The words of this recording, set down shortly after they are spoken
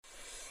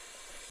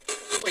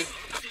This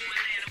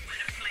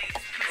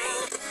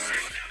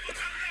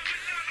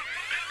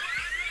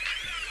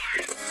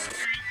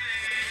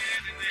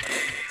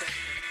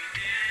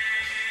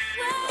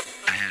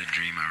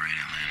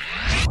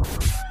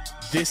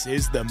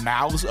is the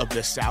Mouths of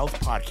the South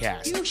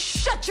podcast. You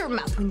shut your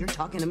mouth when you're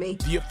talking to me.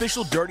 The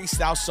official Dirty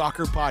South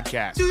Soccer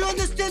podcast. Do you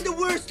understand the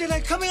words that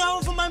are coming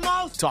out of my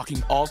mouth?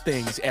 Talking all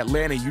things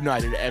Atlanta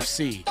United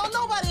FC. Don't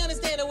nobody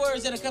understand the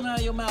words that are coming out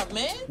of your mouth,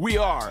 man. We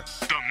are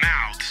the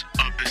Mouths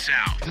of the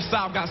South. The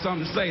South got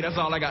something to say. That's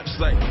all I got to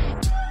say.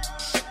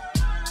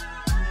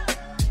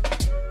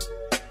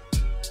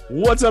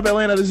 What's up,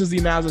 Atlanta? This is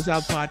the Mouths of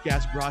the South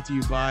podcast brought to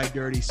you by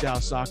Dirty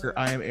South Soccer.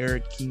 I am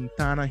Eric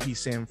Quintana. He's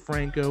Sam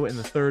Franco. And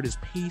the third is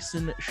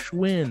Payson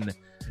Schwinn.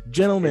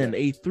 Gentlemen,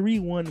 a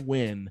 3-1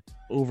 win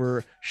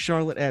over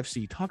Charlotte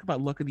FC. Talk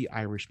about luck of the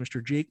Irish.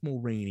 Mr. Jake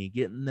Mulroney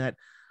getting that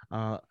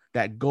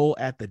goal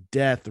at the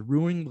death,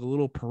 ruining the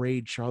little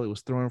parade Charlotte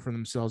was throwing for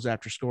themselves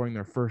after scoring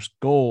their first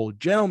goal.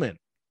 Gentlemen,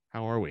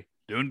 how are we?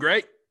 Doing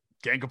great.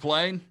 Can't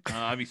complain.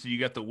 Obviously, you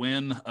got the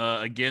win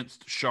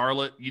against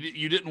Charlotte.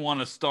 You didn't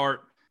want to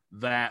start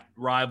that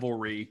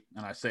rivalry,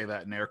 and I say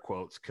that in air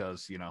quotes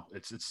because, you know,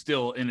 it's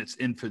still in its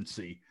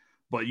infancy,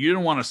 but you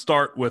didn't want to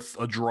start with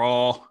a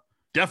draw.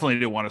 Definitely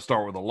didn't want to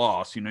start with a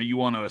loss. You know, you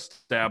want to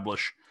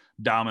establish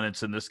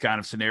dominance in this kind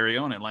of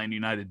scenario, and Atlanta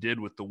United did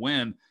with the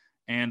win.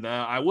 And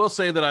I will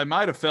say that I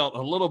might have felt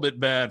a little bit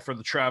bad for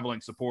the traveling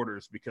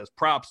supporters because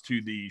props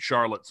to the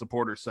Charlotte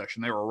supporters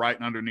section. They were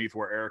right underneath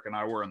where Eric and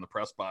I were in the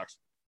press box,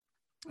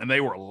 and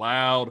they were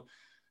loud.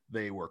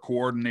 They were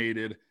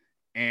coordinated.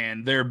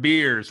 And their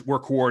beers were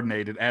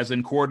coordinated, as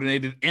in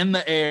coordinated in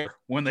the air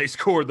when they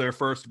scored their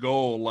first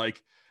goal.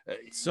 Like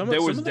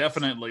there was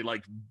definitely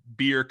like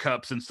beer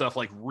cups and stuff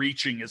like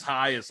reaching as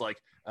high as like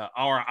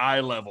our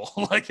eye level,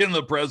 like in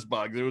the press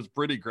box. It was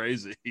pretty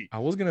crazy. I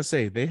was gonna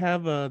say they've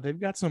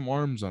got some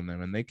arms on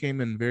them, and they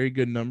came in very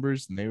good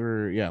numbers. And they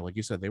were, like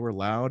you said, they were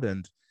loud.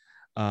 And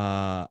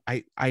I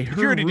heard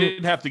security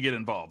did have to get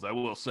involved. I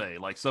will say,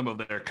 like some of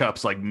their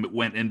cups like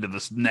went into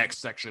this next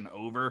section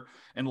over,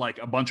 and like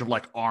a bunch of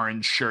like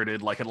orange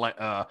shirted like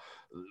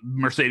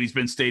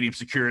Mercedes-Benz Stadium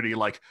security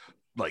like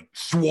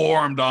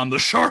swarmed on the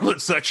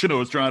Charlotte section. Who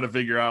was trying to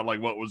figure out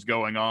like what was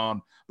going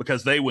on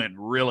because they went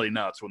really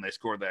nuts when they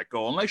scored that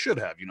goal, and they should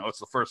have. You know, it's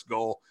the first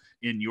goal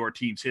in your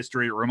team's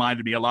history. It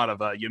reminded me a lot of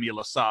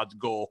Yamil Assad's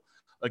goal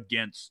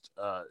against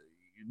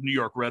New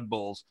York Red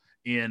Bulls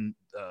in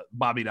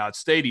Bobby Dodd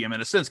Stadium,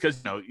 in a sense, because,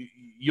 you know,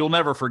 you'll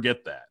never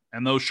forget that.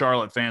 And those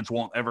Charlotte fans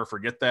won't ever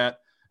forget that.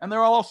 And they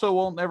also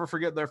won't ever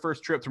forget their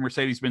first trip to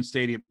Mercedes-Benz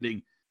Stadium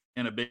being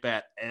in a big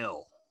fat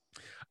L.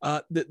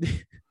 I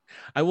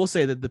will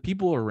say that the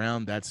people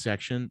around that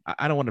section,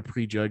 I don't want to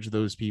prejudge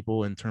those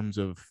people in terms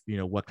of, you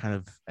know, what kind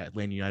of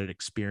Atlanta United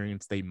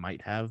experience they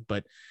might have.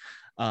 But,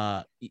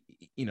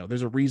 you know,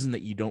 there's a reason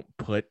that you don't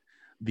put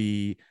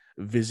the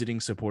visiting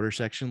supporter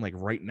section like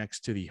right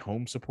next to the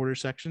home supporter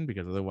section,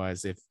 because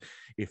otherwise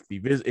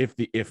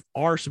if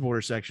our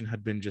supporter section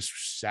had been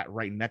just sat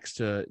right next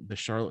to the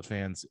Charlotte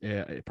fans,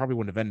 it probably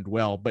wouldn't have ended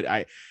well. But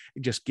I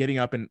just getting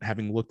up and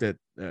having looked at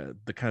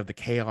the kind of the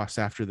chaos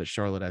after the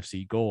Charlotte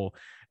FC goal,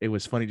 it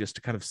was funny just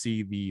to kind of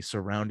see the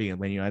surrounding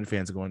Atlanta United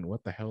fans going,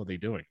 what the hell are they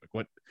doing? Like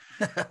what?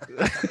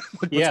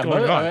 What's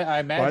going on? I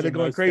imagine why are they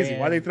going crazy?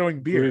 Why are they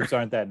throwing beer? Groups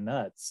aren't that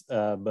nuts.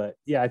 But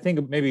yeah, I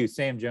think maybe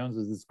Sam Jones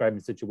was describing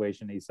the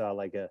situation. He saw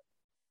like a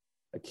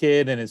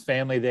kid and his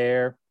family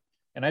there.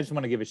 And I just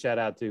want to give a shout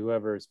out to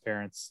whoever's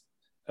parents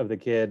of the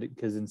kid,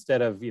 because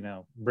instead of, you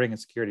know, bringing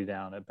security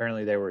down,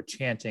 apparently they were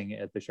chanting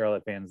at the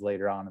Charlotte fans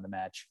later on in the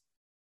match.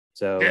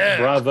 So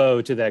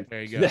bravo to that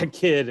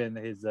kid and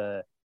his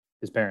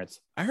parents.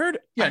 I heard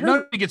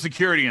nobody get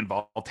security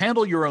involved.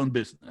 Handle your own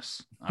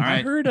business. All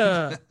right.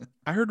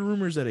 I heard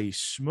rumors that a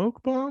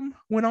smoke bomb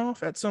went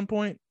off at some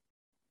point.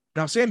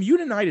 Now, Sam, you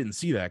and I didn't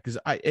see that because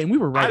we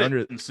were right under.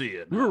 Didn't see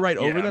it. We were right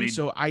over them. I mean,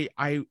 so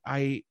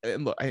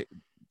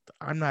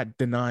I'm not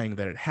denying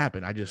that it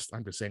happened. I'm just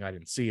saying I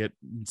didn't see it.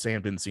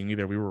 Sam didn't see it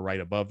either. We were right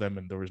above them,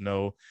 and there was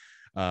no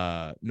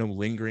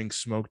lingering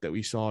smoke that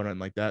we saw or anything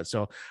like that.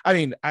 So I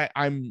mean,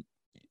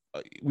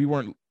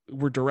 we're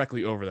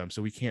directly over them,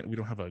 so we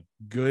don't have a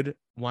good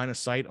line of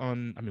sight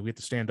on. I mean, we have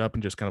to stand up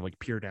and just kind of like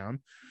peer down.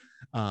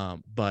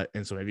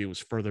 So maybe it was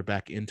further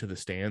back into the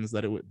stands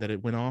that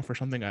it went off or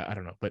something. I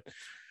don't know, but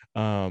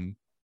I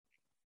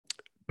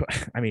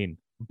mean,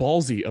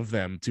 ballsy of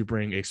them to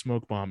bring a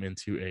smoke bomb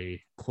into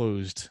a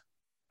closed,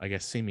 I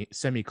guess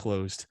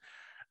semi-closed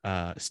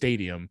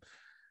stadium,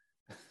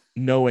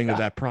 knowing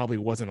that probably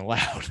wasn't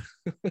allowed.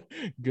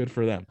 Good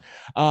for them.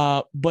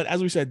 But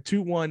as we said,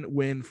 2-1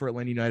 win for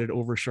Atlanta United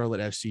over Charlotte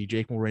FC.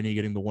 Jake Mulroney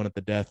getting the one at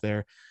the death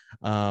there.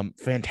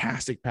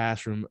 Fantastic pass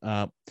from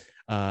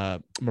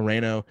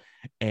Moreno.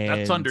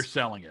 And that's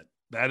underselling it.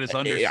 That is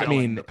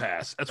underselling the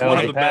pass. That's one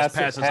of the best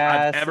passes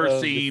I've ever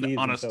seen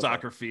on a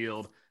soccer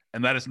field.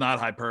 And that is not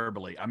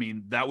hyperbole. I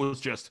mean, that was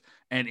just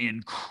an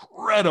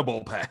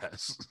incredible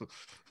pass.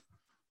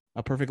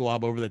 A perfect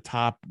lob over the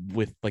top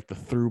with like the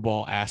through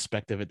ball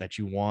aspect of it that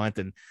you want.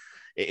 And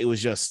it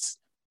was just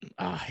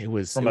It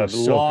was from it a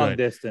was so long good.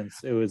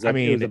 distance. It was. I It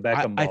mean, was a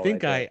Beckham ball.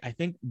 I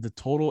think the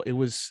total, it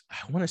was,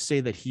 I want to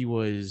say that he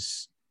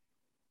was,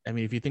 I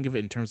mean, if you think of it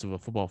in terms of a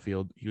football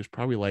field, he was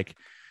probably like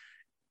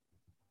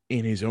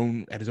at his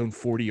own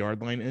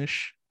 40-yard line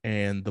ish.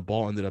 And the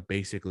ball ended up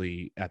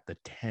basically at the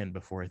 10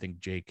 before I think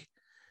Jake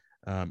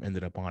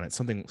ended up on it,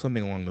 something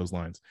along those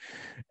lines.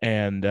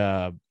 And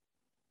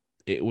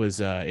it was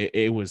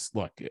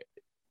look,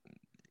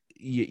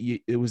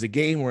 it was a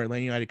game where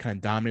Atlanta United kind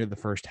of dominated the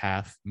first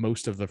half,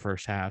 most of the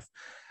first half.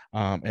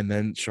 And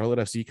then Charlotte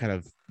FC kind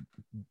of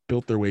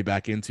built their way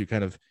back into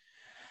kind of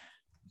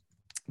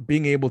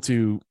being able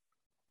to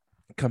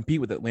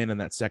compete with Atlanta in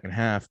that second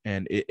half.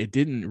 And it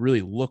didn't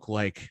really look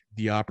like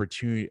the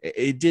opportunity.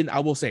 It didn't,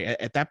 I will say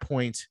at that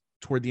point,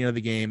 toward the end of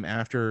the game,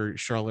 after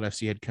Charlotte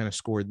FC had kind of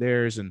scored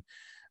theirs and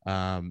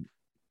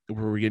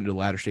where we're getting to the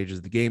latter stages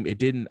of the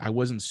game, I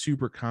wasn't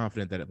super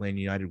confident that Atlanta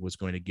United was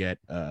going to get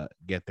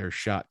their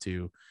shot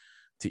to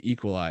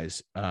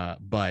equalize.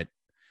 But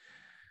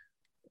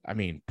I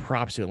mean,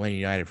 props to Atlanta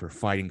United for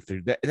fighting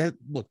through that.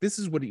 Look, this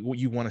is what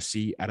you want to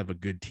see out of a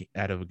good team,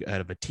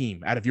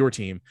 out of your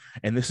team.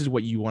 And this is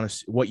what you want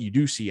to, what you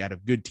do see out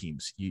of good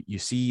teams. You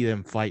see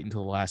them fight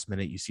until the last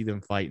minute. You see them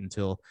fight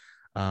until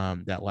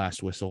that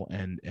last whistle,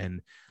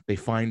 and they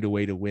find a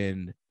way to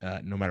win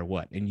no matter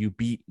what. And you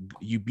beat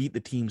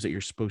the teams that you're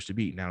supposed to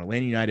beat. Now,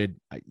 Atlanta United,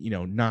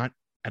 not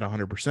at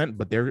 100%,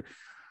 but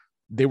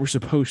they were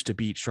supposed to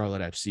beat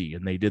Charlotte FC,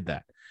 and they did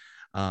that.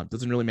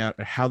 Doesn't really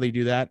matter how they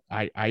do that.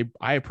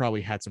 I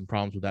probably had some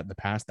problems with that in the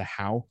past, the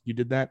how you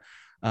did that.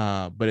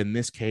 But in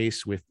this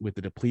case, with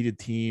the depleted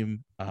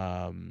team,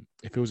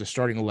 if it was a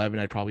starting 11,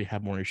 I'd probably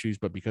have more issues.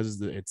 But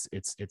because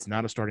it's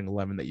not a starting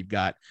 11 that you've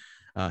got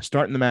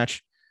starting the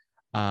match,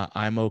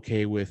 I'm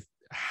okay with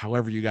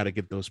however you got to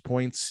get those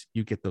points.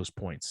 You get those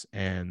points,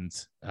 and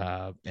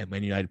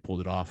Atlanta United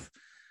pulled it off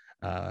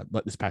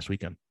this past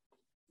weekend.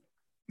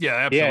 Yeah,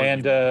 absolutely. Yeah,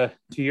 and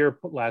to your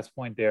last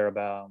point there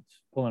about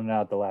pulling it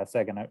out the last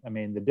second, I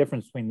mean, the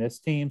difference between this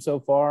team so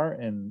far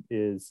and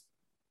is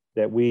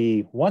that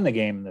we won the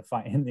game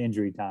in the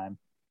injury time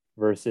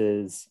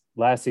versus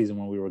last season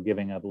when we were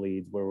giving up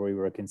leads, where we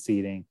were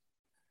conceding,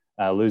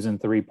 losing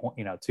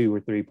 2 or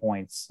 3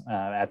 points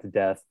at the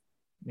death.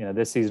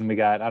 This season we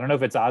got, I don't know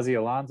if it's Ozzy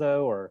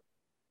Alonso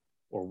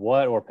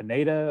or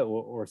Pineda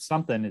or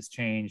something has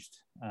changed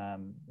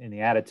in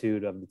the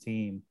attitude of the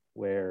team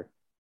where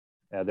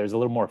there's a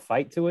little more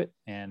fight to it,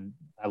 and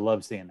I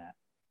love seeing that.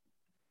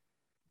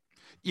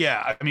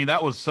 Yeah, I mean,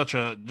 that was such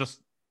a just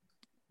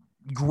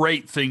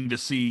great thing to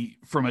see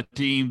from a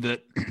team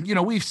that,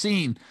 we've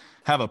seen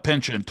have a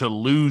penchant to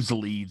lose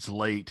leads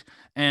late.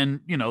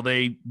 And,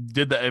 they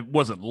did that. It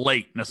wasn't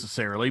late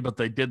necessarily, but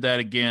they did that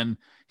again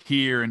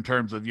here in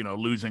terms of,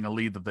 losing a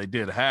lead that they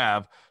did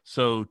have.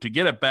 So to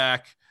get it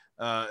back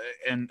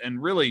and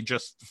really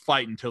just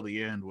fight until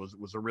the end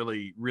was a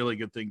really, really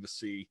good thing to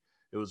see.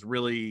 It was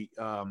really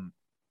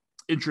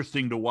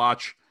interesting to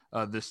watch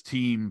this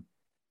team,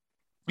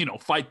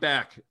 fight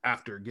back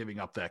after giving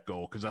up that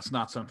goal, because that's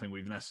not something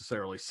we've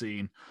necessarily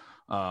seen.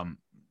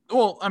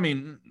 Well, I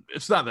mean,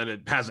 it's not that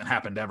it hasn't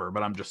happened ever,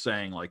 but I'm just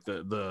saying, like,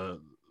 the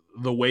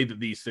way that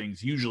these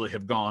things usually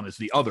have gone is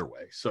the other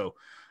way. So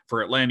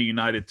for Atlanta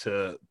United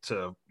to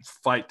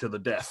fight to the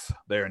death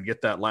there and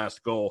get that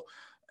last goal,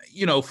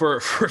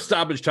 for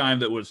stoppage time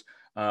that was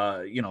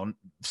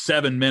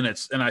 7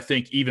 minutes, and I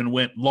think even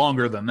went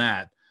longer than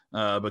that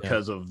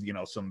because of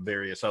some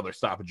various other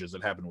stoppages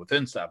that happened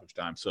within stoppage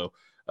time. So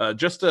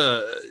just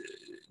a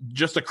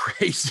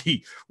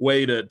crazy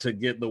way to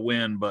get the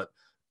win. But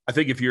I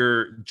think if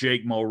you're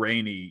Jake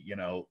Mulroney,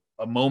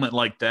 a moment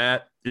like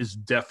that is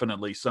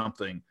definitely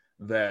something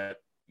that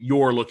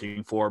you're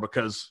looking for,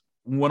 because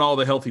when all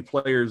the healthy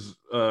players,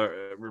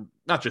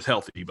 not just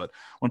healthy, but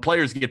when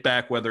players get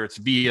back, whether it's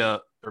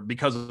via or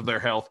because of their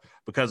health,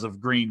 because of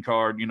green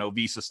card,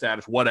 visa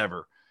status,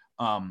 whatever,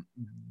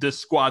 this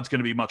squad's going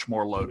to be much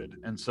more loaded.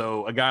 And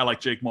so a guy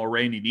like Jake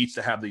Mulroney needs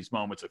to have these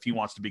moments if he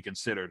wants to be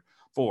considered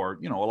for,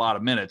 a lot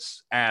of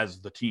minutes as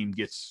the team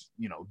gets,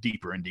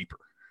 deeper and deeper.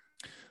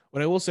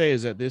 What I will say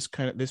is that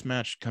this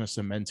match kind of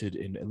cemented,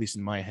 at least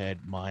in my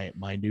head,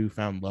 my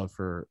newfound love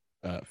for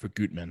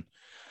Gutman.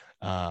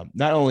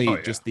 Not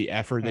only just the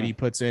effort that he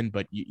puts in,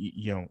 but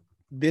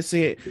this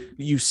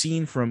you've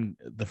seen from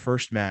the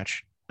first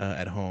match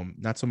at home,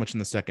 not so much in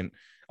the second,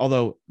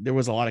 although there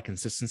was a lot of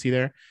consistency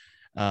there.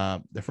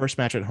 The first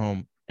match at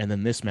home and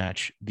then this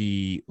match,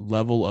 the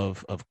level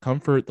of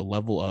comfort, the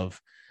level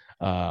of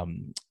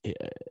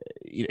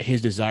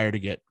his desire to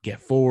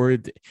get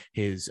forward,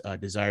 his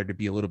desire to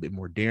be a little bit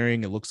more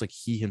daring. It looks like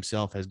he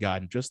himself has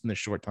gotten, just in this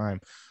short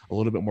time, a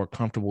little bit more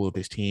comfortable with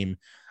his team,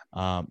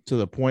 to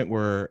the point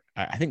where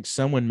I think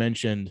someone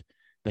mentioned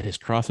that his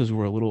crosses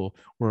were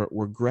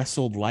were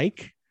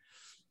Gressel-like.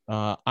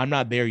 I'm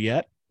not there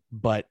yet,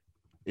 but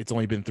it's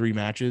only been 3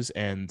 matches,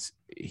 and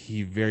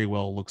he very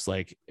well looks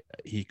like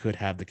he could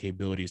have the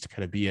capabilities to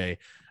kind of be a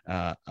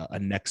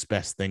next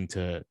best thing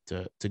to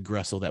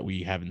Gressel that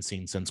we haven't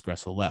seen since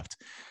Gressel left,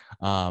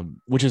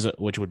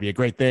 which would be a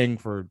great thing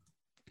for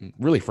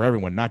really for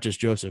everyone, not just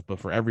Joseph, but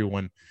for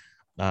everyone,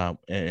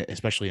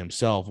 especially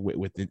himself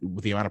with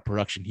the amount of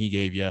production he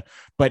gave you.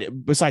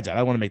 But besides that, I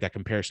don't want to make that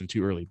comparison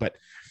too early, but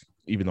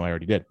even though I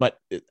already did, but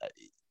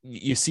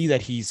you see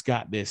that he's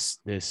got this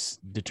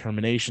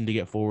determination to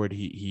get forward.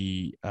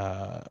 You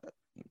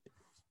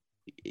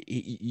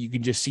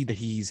can just see that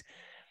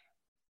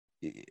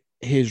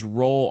his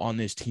role on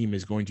this team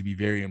is going to be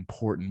very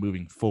important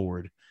moving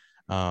forward,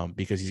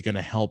 because he's going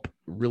to help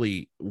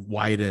really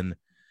widen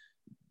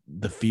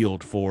the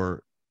field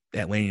for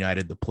Atlanta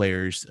United. The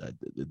players,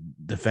 the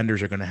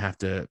defenders are going to have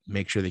to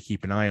make sure they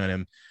keep an eye on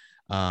him.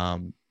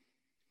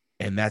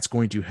 And that's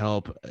going to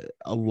help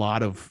a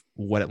lot of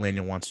what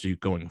Atlanta wants to do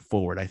going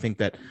forward. I think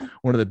that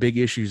one of the big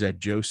issues that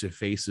Joseph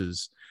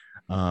faces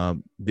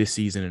this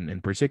season,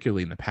 and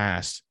particularly in the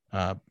past,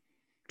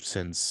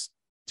 since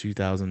the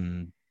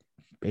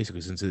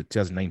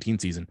 2019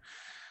 season,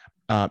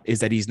 is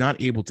that he's not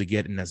able to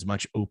get in as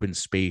much open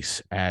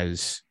space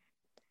as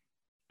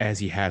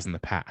he has in the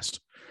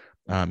past.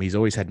 He's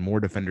always had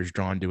more defenders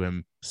drawn to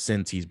him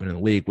since he's been in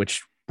the league,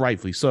 which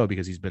rightfully so,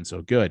 because he's been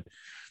so good.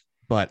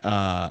 But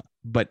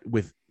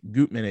with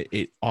Gutman,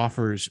 it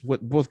offers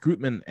what both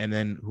Gutman and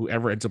then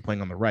whoever ends up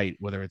playing on the right,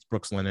 whether it's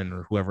Brooks Lennon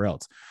or whoever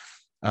else,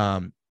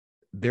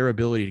 their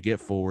ability to get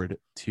forward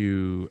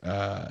to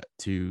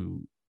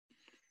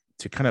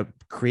kind of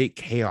create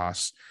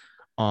chaos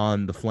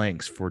on the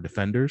flanks for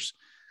defenders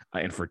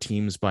and for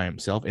teams by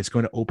himself. It's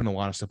going to open a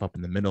lot of stuff up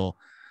in the middle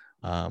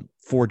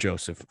for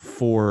Joseph,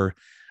 for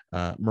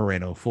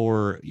Moreno,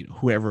 for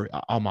whoever,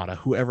 Almada,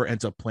 whoever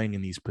ends up playing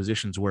in these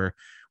positions where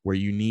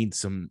you need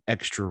some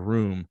extra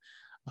room,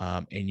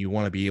 and you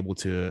want to be able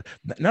to,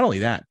 not only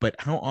that, but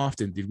how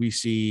often did we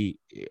see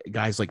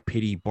guys like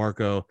Pity,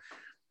 Barco?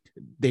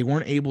 They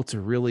weren't able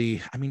to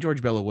really, I mean,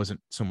 George Bello wasn't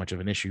so much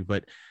of an issue,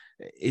 but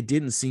it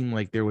didn't seem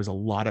like there was a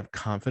lot of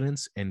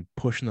confidence in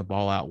pushing the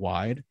ball out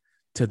wide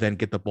to then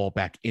get the ball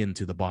back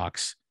into the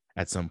box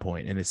at some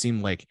point. And it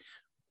seemed like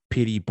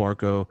Pity,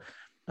 Barco,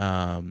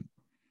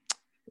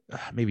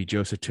 maybe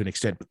Joseph to an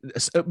extent,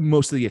 but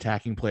most of the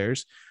attacking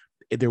players,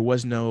 there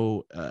was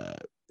no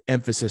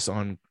emphasis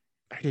on,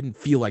 I didn't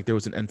feel like there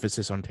was an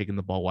emphasis on taking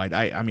the ball wide.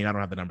 I mean, I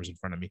don't have the numbers in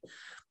front of me,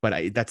 but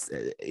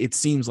it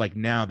seems like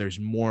now there's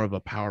more of a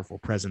powerful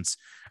presence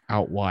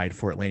out wide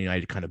for Atlanta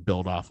United to kind of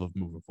build off of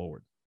moving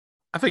forward.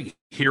 I think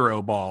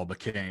hero ball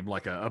became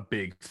like a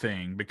big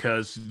thing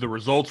because the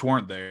results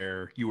weren't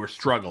there. You were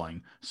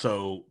struggling.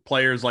 So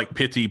players like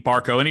Pity,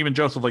 Barco, and even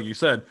Joseph, like you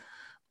said,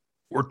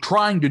 were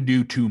trying to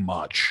do too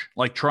much,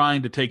 like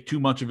trying to take too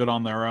much of it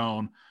on their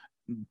own,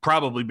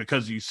 probably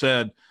because you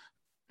said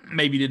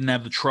maybe didn't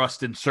have the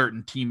trust in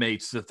certain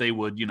teammates that they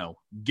would,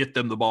 get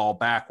them the ball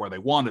back where they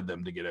wanted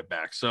them to get it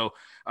back. So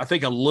I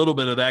think a little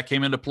bit of that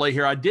came into play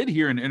here. I did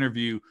hear an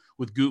interview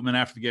with Gutman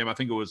after the game. I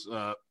think it was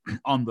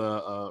on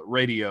the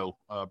radio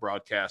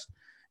broadcast.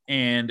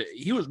 And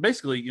he was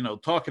basically,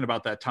 talking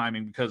about that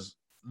timing, because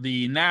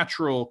the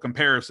natural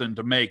comparison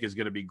to make is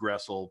going to be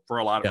Gressel for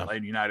a lot of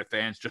Atlanta United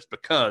fans, just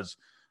because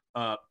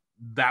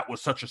that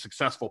was such a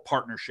successful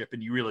partnership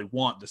and you really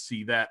want to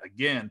see that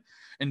again.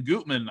 And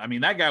Gutman, I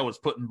mean, that guy was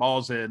putting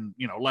balls in,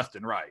 left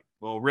and right.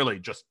 Well, really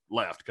just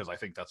left, because I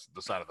think that's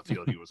the side of the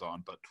field he was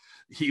on, but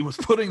he was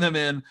putting them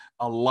in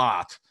a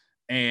lot.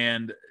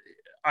 And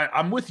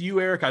I'm with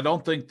you, Eric. I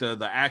don't think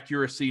the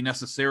accuracy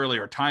necessarily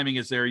or timing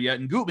is there yet.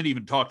 And Gutman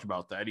even talked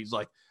about that. He's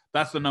like,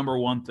 that's the number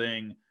one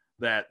thing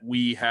that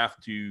we have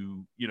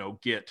to,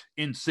 get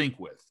in sync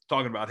with,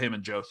 talking about him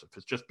and Joseph.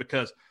 It's just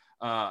because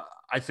I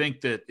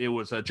think that it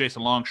was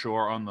Jason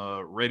Longshore on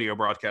the radio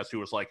broadcast who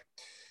was like,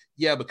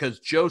 yeah, because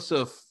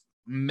Joseph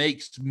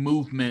makes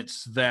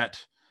movements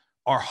that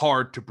are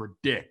hard to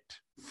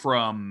predict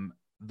from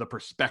the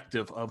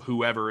perspective of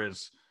whoever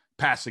is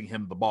passing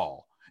him the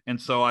ball. And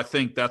so I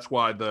think that's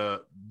why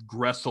the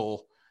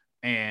Gressel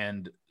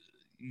and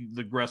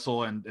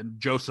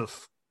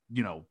Joseph,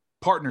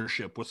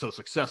 partnership was so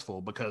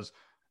successful, because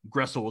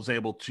Gressel was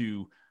able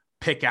to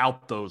pick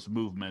out those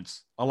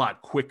movements a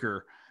lot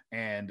quicker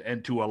and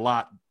to a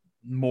lot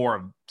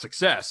more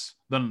success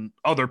than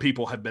other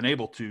people have been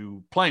able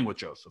to playing with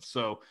Joseph.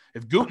 So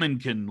if Gutman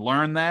can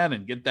learn that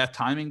and get that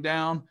timing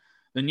down,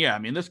 then yeah, I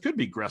mean, this could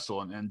be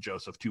Gressel and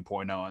Joseph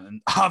 2.0.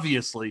 And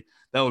obviously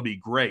that would be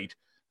great.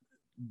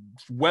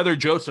 Whether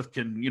Joseph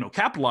can,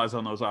 capitalize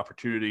on those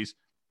opportunities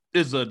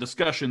is a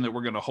discussion that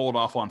we're going to hold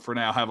off on for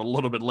now, have a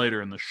little bit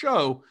later in the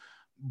show.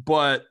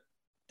 But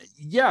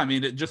yeah, I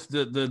mean, it just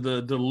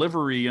the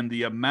delivery and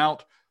the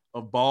amount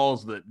of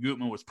balls that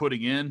Gutman was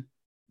putting in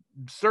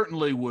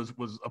certainly was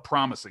a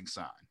promising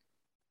sign.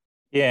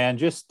 Yeah, and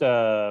just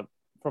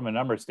from a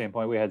number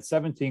standpoint, we had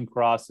 17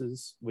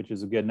 crosses, which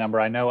is a good number.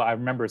 I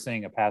remember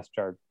seeing a pass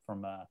chart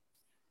from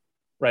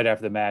right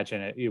after the match,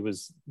 and it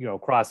was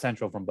cross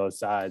central from both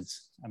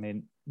sides. I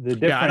mean, the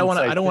difference. Yeah,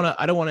 I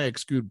don't want to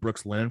exclude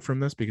Brooks Lennon from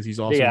this, because he's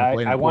also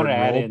playing an I want to important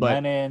add role, in but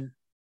Lennon.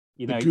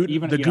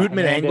 The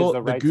Gutman angle,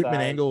 the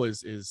Gutman angle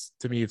is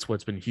to me, it's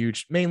what's been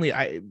huge. Mainly,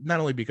 not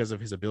only because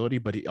of his ability,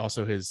 but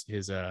also his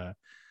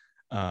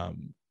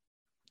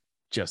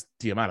just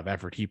the amount of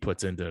effort he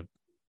puts into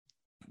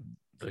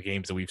the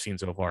games that we've seen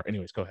so far.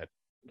 Anyways, go ahead.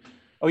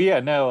 Oh yeah,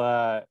 no,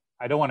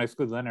 I don't want to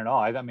exclude Leonard at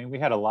all. I mean, we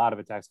had a lot of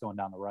attacks going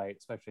down the right,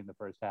 especially in the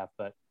first half.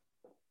 But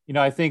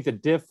I think the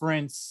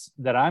difference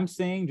that I'm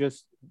seeing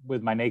just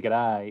with my naked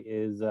eye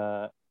is,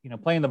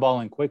 playing the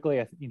ball in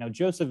quickly.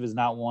 Joseph is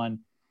not one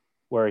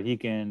where he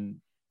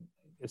can,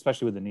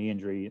 especially with the knee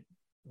injury,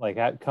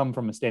 come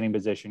from a standing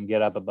position,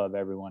 get up above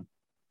everyone.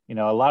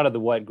 A lot of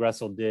what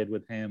Gressel did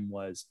with him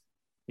was,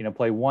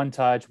 play one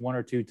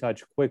or two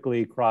touch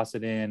quickly, cross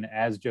it in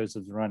as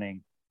Joseph's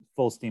running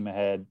full steam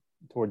ahead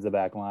towards the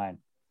back line.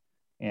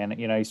 And,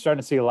 you're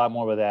starting to see a lot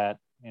more of that,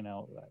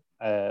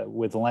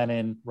 with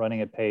Lennon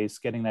running at pace,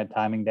 getting that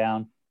timing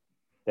down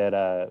that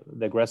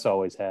Gressel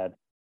always had.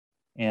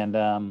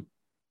 And,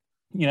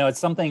 it's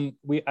something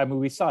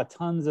we saw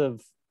tons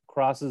of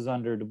crosses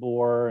under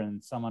DeBoer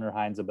and some under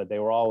Heinze, but they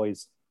were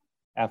always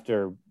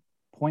after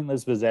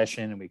pointless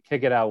possession, and we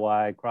kick it out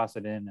wide, cross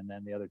it in, and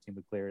then the other team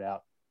would clear it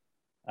out.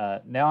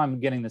 Now I'm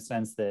getting the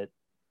sense that,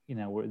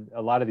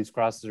 a lot of these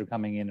crosses are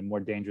coming in more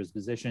dangerous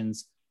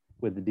positions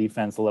with the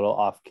defense a little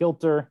off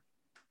kilter.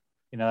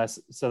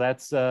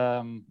 That's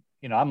I'm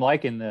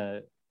liking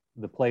the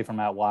play from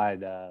out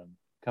wide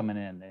coming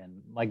in.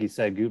 And like you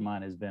said,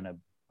 Gutman has been a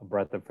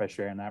breath of fresh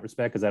air in that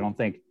respect, because I don't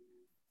think,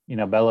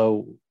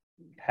 Bello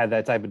had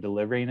that type of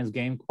delivery in his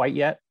game quite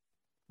yet.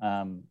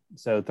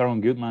 So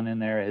throwing Gutman in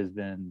there has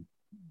been,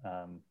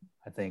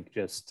 I think,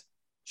 just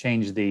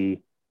changed the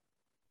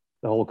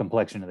whole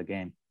complexion of the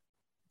game.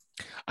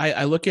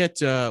 I look at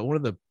one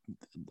of the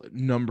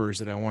numbers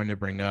that I wanted to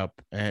bring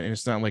up, and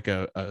it's not like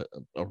a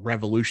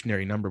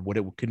revolutionary number. What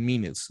it could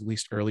mean is, at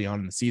least early on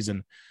in the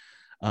season,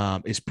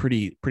 is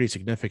pretty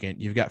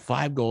significant. You've got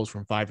 5 goals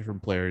from 5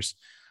 different players.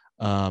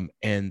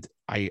 And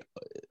I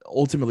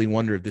ultimately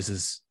wonder if this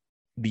is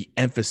the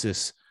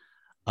emphasis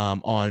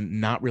on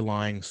not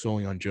relying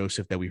solely on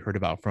Joseph that we heard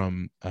about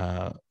from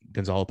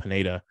Gonzalo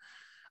Pineda.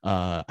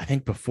 I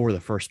think before the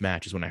first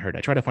match is when I heard.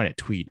 I tried to find a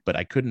tweet, but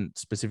I couldn't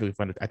specifically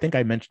find it. I think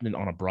I mentioned it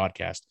on a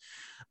broadcast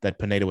that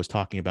Pineda was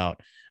talking about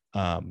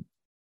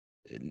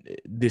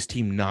this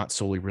team not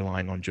solely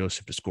relying on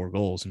Joseph to score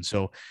goals. And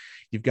so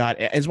you've got,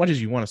 as much as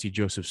you want to see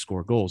Joseph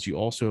score goals, you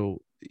also,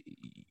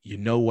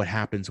 what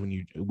happens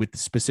when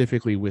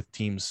specifically with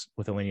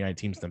Atlanta United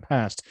teams in the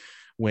past,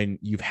 when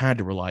you've had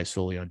to rely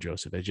solely on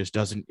Joseph. It just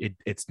doesn't,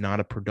 it's not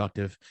a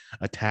productive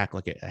attack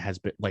like it has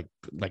been, like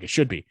it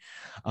should be.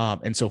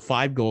 And so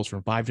 5 goals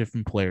from 5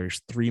 different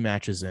players, 3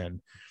 matches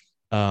in,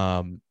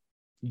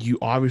 you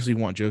obviously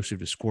want Joseph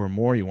to score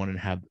more. You want to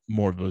have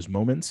more of those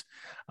moments.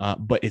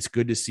 But it's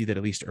good to see that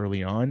at least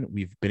early on,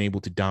 we've been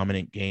able to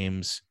dominate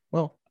games.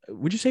 Well,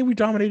 would you say we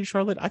dominated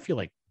Charlotte? I feel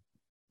like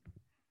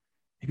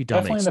maybe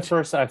definitely in the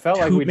first. I felt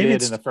like we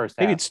did in the first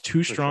half. Maybe it's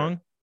too strong.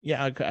 Sure.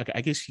 Yeah,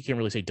 I guess you can't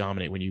really say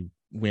dominate when you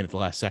win at the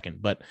last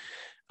second. But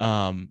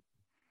yeah,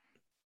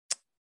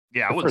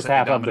 I wouldn't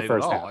say dominate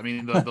at all. Half. I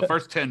mean, the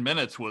first 10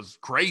 minutes was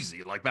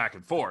crazy, like back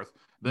and forth.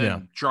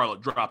 Then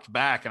Charlotte dropped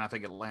back, and I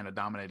think Atlanta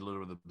dominated a little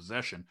bit of the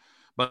possession.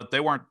 But they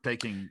weren't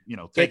taking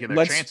their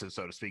chances,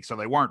 so to speak. So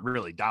they weren't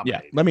really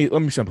dominating. Yeah, let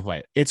me simplify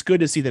it. It's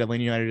good to see that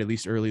Atlanta United, at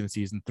least early in the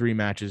season, 3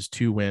 matches,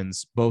 2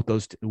 wins. Both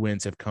those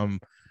wins have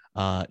come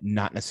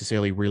not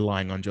necessarily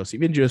relying on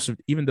Joseph.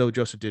 Even though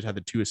Joseph did have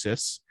the 2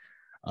 assists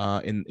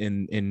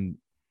in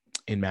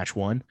match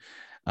 1,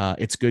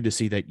 it's good to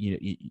see that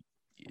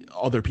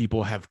other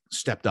people have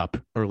stepped up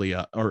early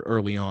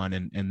on,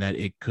 and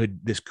that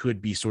this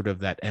could be sort of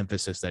that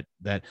emphasis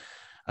that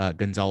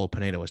Gonzalo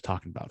Pineda was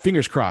talking about.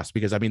 Fingers crossed,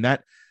 because I mean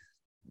that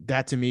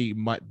to me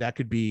that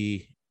could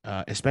be,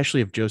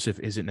 especially if Joseph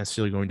isn't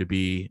necessarily going to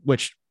be,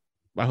 which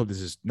I hope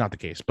this is not the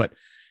case, but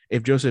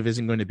if Joseph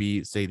isn't going to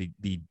be, say,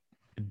 the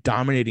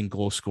dominating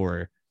goal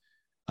scorer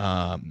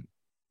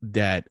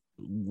that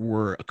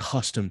we're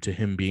accustomed to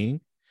him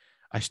being,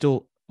 I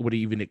still would,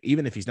 even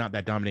if he's not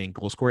that dominating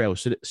goal scorer, I would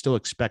still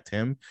expect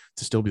him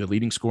to still be the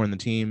leading scorer in the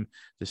team,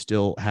 to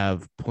still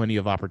have plenty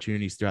of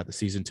opportunities throughout the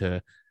season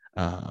to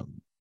put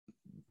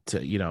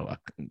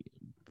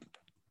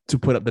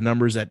up the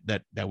numbers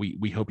that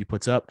we hope he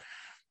puts up,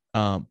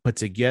 but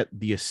to get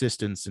the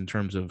assistance in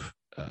terms of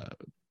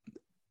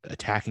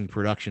attacking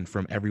production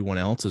from everyone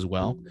else as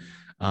well,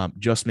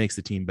 just makes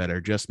the team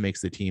better, just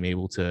makes the team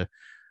able to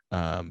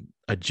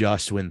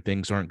adjust when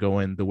things aren't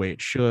going the way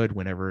it should,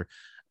 whenever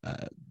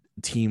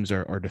teams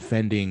are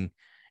defending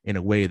in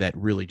a way that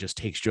really just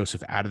takes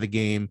Joseph out of the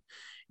game.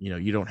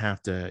 You don't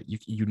have to,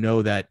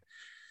 that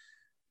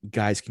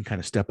guys can kind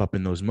of step up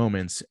in those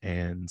moments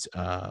and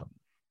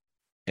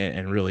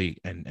really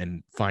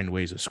find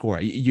ways to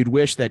score. You'd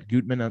wish that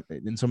Gutman,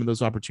 in some of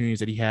those opportunities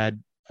that he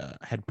had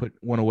put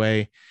one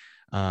away.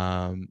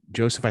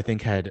 Joseph, I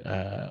think, had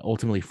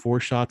ultimately 4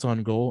 shots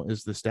on goal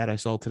is the stat I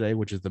saw today,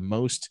 which is the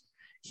most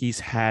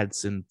he's had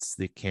since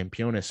the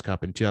Campeones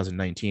Cup in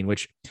 2019,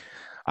 which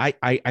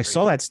I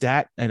saw that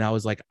stat and I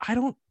was like, I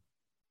don't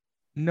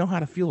know how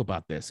to feel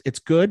about this. It's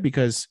good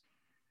because,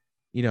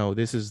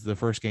 this is the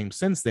first game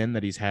since then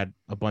that he's had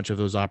a bunch of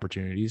those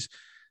opportunities.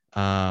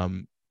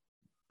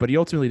 But he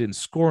ultimately didn't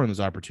score on those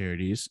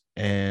opportunities.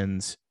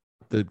 And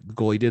the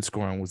goal he did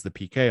score on was the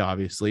PK,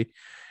 obviously.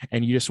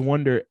 And you just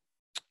wonder,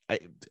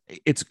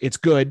 it's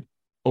good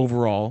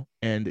overall,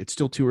 and it's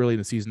still too early in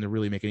the season to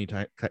really make any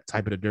type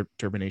of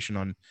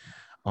determination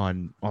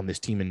on this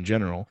team in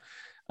general.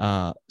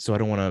 So I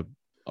don't want to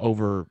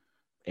over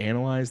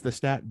analyze the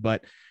stat,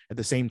 but at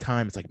the same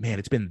time, it's like, man,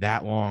 it's been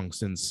that long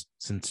since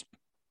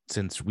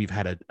we've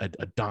had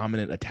a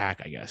dominant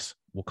attack, I guess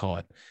we'll call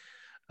it,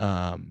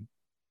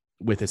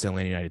 with this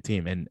Atlanta United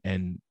team.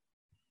 And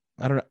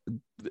I don't know,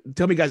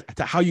 tell me guys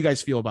how you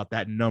guys feel about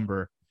that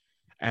number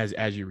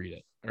as you read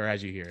it or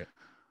as you hear it.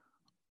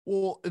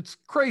 Well, it's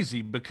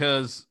crazy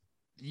because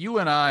you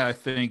and I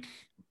think,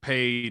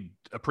 paid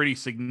a pretty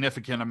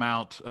significant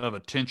amount of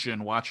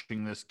attention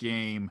watching this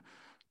game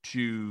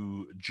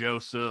to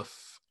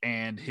Josef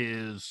and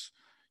his,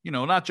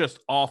 not just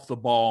off the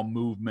ball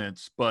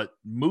movements, but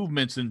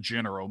movements in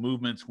general,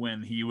 movements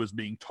when he was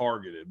being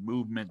targeted,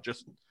 movement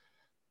just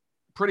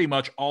pretty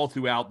much all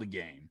throughout the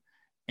game.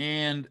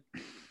 And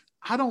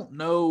I don't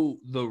know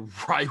the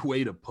right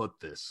way to put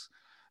this.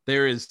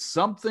 There is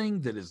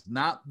something that is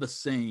not the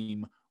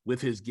same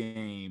with his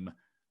game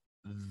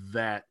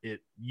that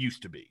it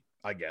used to be,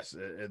 I guess.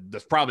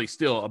 That's probably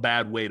still a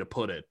bad way to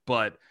put it,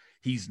 but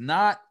he's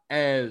not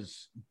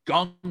as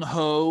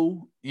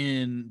gung-ho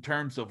in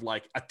terms of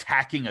like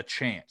attacking a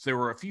chance. There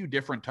were a few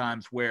different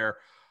times where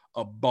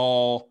a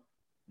ball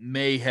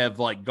may have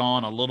like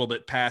gone a little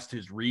bit past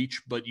his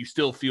reach, but you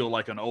still feel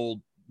like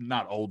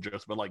not old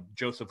Josef, but like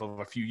Josef of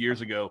a few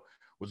years ago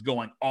was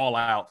going all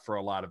out for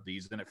a lot of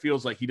these. And it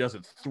feels like he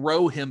doesn't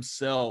throw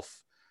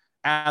himself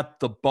at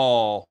the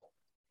ball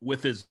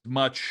with as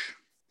much,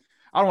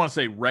 I don't want to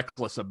say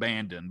reckless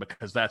abandon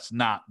because that's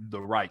not the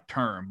right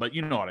term, but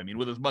you know what I mean,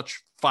 with as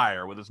much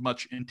fire, with as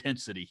much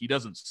intensity. He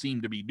doesn't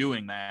seem to be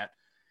doing that.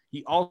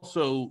 He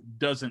also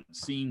doesn't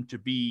seem to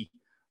be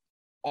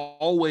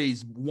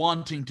always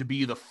wanting to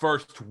be the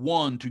first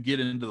one to get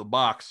into the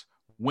box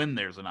when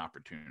there's an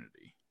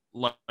opportunity.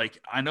 Like,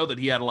 I know that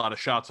he had a lot of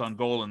shots on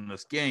goal in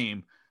this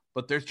game,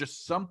 but there's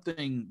just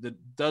something that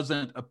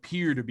doesn't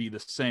appear to be the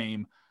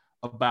same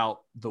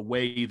about the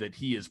way that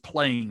he is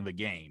playing the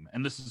game.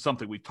 And this is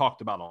something we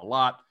talked about a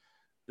lot.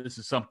 This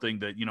is something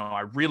that,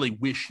 I really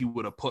wish he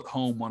would have put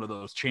home one of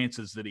those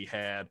chances that he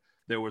had.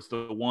 There was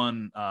the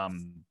one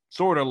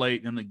sort of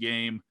late in the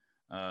game,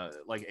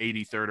 like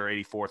 83rd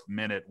or 84th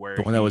minute, where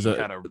the one that was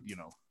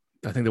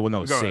I think the one that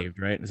was saved,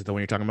 right? Is it the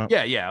one you're talking about?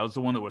 Yeah, it was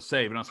the one that was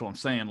saved, and that's what I'm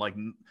saying. Like,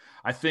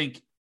 I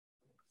think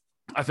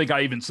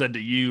I even said to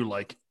you,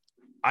 like,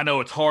 I know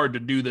it's hard to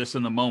do this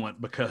in the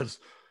moment because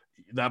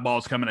that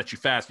ball's coming at you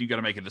fast. You got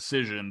to make a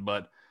decision,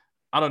 but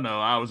I don't know.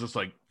 I was just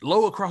like,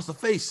 low across the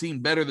face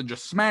seemed better than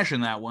just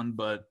smashing that one.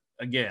 But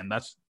again,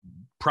 that's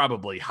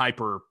probably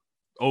hyper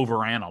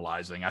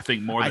overanalyzing. I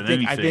think more than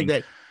anything, I think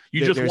that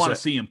you just want to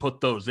see him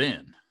put those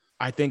in.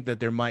 I think that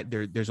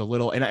there's a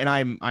little, and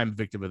I'm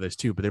victim of this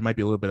too, but there might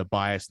be a little bit of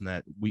bias in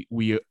that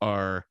we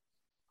are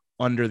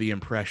under the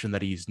impression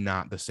that he's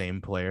not the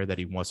same player that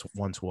he once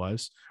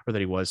was, or that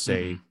he was,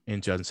 say, in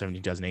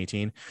 2017,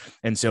 2018.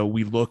 And so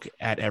we look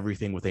at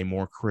everything with a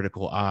more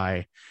critical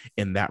eye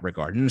in that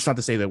regard. And it's not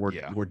to say that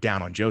we're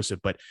down on Josef,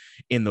 but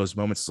in those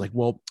moments, it's like,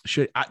 well,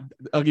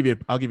 I'll give you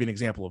an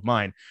example of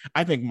mine.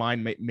 I think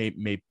mine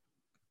may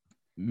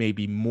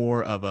be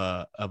more of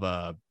an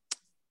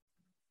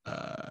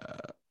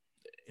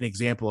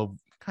example of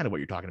kind of what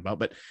you're talking about.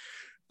 But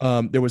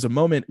there was a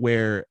moment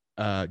where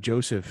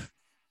Josef,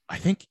 I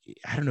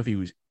don't know if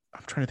I'm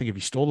trying to think if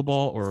he stole the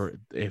ball or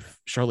if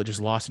Charlotte just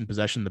lost in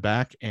possession in the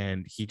back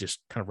and he just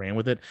kind of ran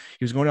with it.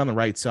 He was going down the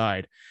right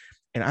side,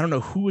 and I don't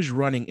know who was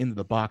running into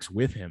the box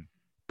with him,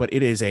 but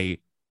it is if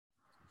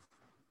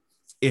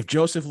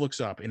Josef looks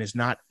up and is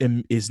not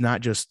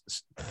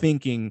just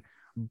thinking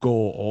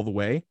goal all the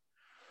way,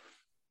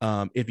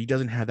 if he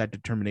doesn't have that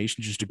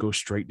determination just to go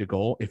straight to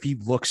goal, if he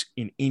looks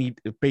if he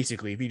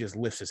just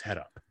lifts his head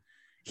up,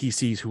 he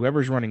sees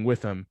whoever's running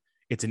with him,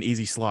 it's an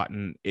easy slot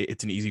and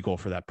it's an easy goal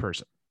for that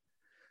person.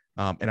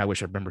 And I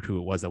wish I remembered who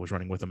it was that was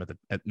running with him in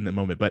the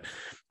moment. But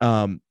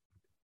I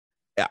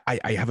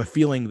have a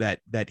feeling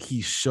that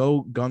he's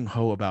so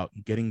gung-ho about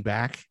getting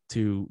back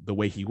to the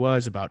way he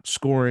was, about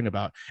scoring,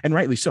 and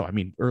rightly so. I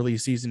mean, early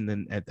season,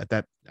 and at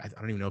that, I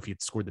don't even know if he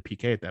had scored the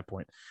PK at that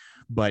point,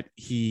 but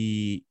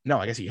I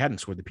guess he hadn't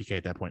scored the PK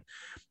at that point.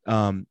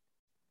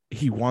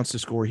 He wants to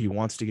score. He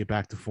wants to get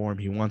back to form.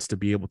 He wants to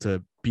be able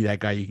to be that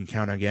guy you can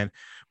count on again.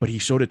 But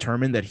he's so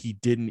determined that he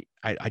didn't.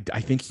 I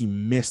think he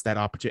missed that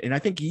opportunity, and I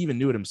think he even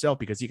knew it himself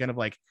because he kind of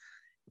like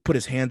put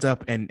his hands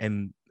up,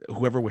 and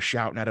whoever was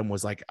shouting at him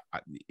was like,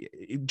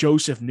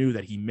 Josef knew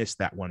that he missed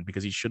that one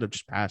because he should have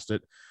just passed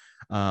it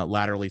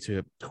laterally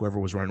to whoever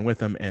was running with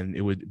him, and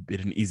it would be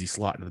an easy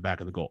slot into the back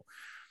of the goal.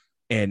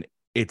 And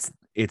it's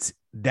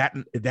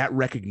that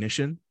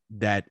recognition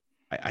that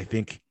I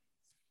think.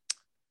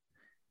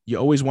 You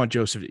always want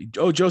Josef.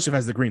 Oh, Josef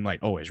has the green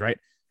light always, right?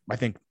 I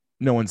think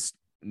no one's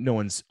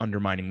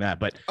undermining that.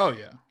 But oh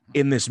yeah,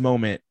 in this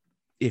moment,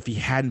 if he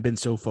hadn't been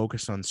so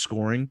focused on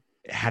scoring,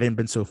 hadn't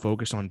been so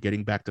focused on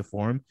getting back to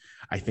form,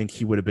 I think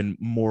he would have been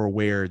more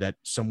aware that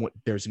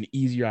there's an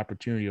easier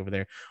opportunity over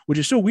there, which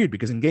is so weird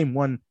because in game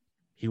one,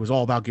 he was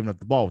all about giving up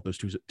the ball with those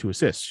two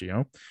assists.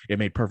 It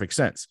made perfect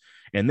sense.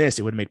 And this,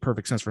 it would have made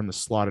perfect sense for him to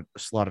slot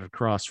it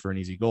across for an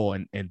easy goal.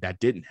 And that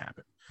didn't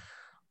happen.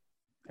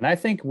 And I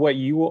think what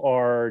you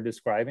are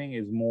describing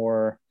is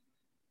more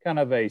kind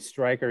of a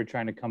striker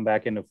trying to come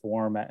back into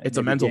form. It's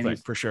a mental thing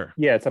for sure.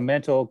 Yeah, it's a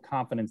mental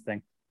confidence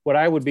thing. What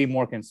I would be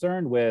more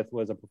concerned with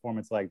was a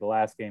performance like the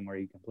last game where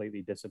he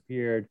completely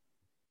disappeared,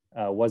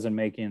 wasn't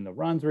making the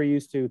runs we're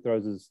used to,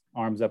 throws his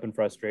arms up in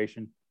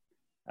frustration.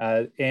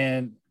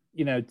 And,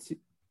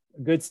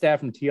 a good stat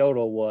from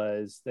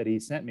Teodor he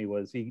sent me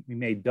was he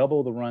made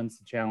double the runs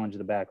to challenge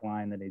the back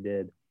line than he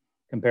did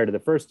compared to the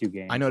first two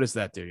games. I noticed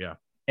that too. Yeah.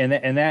 And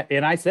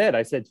I said,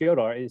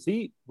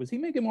 Teodor, was he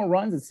making more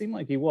runs? It seemed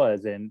like he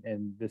was, and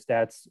the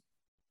stats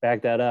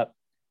back that up.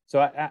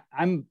 So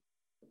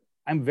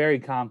I'm very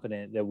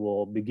confident that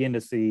we'll begin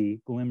to see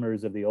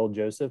glimmers of the old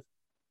Josef.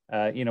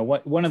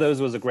 One of those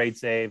was a great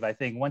save. I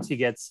think once he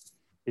gets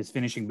his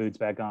finishing boots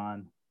back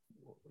on,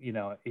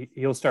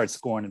 he'll start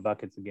scoring in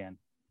buckets again.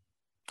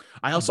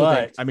 It's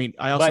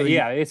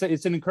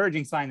an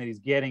encouraging sign that he's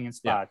getting in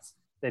spots,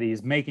 that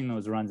he's making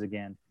those runs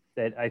again,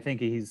 that I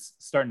think he's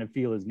starting to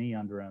feel his knee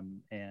under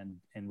him and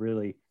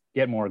really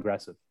get more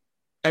aggressive.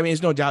 I mean,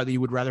 there's no doubt that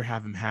you would rather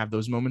have him have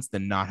those moments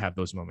than not have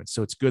those moments.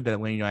 So it's good that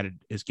Atlanta United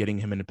is getting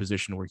him in a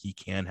position where he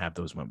can have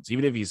those moments,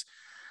 even if he's,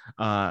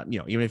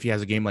 even if he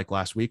has a game like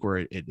last week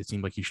where it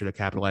seemed like he should have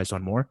capitalized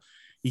on more.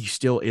 He's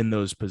still in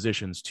those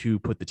positions to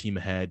put the team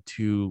ahead,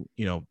 to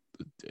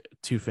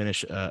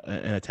finish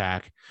an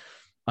attack.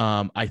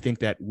 I think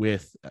that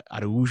with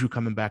Araujo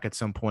coming back at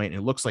some point,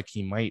 it looks like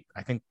he might.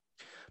 I think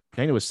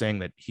Pineda was saying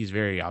that he's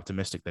very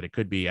optimistic that it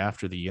could be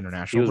after the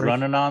international. He was break.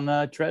 running on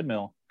the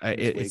treadmill.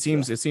 It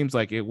seems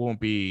like it won't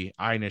be.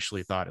 I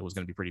initially thought it was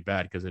going to be pretty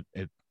bad because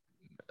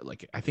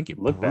I think it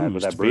looked bad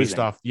with that bruising.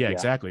 Off. Yeah,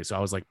 exactly. So I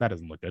was like, that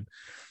doesn't look good.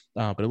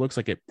 But it looks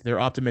like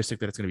they're optimistic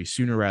that it's going to be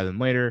sooner rather than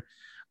later.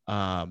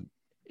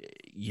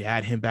 You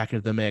add him back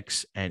into the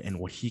mix and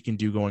what he can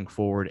do going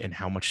forward and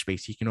how much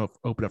space he can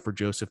open up for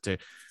Josef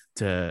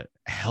to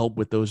help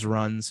with those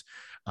runs.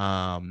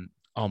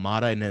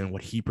 Almada, and then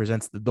what he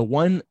presents. The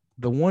one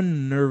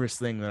nervous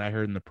thing that I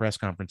heard in the press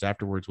conference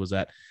afterwards was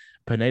that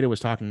Pineda was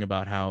talking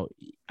about how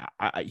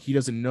he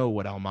doesn't know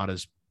what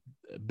Almada's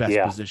best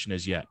position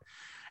is yet.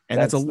 And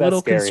that's a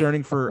little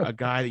concerning for a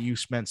guy that you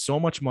spent so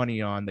much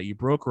money on, that you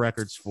broke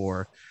records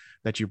for,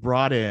 that you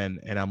brought in.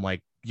 And I'm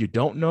like, you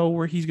don't know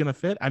where he's going to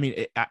fit. I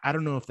mean, I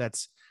don't know if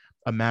that's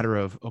a matter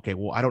of, okay,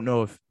 well, I don't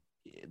know if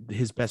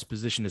his best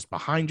position is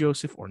behind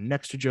Josef or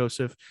next to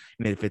Josef.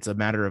 And if it's a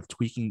matter of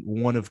tweaking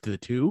one of the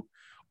two,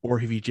 or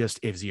if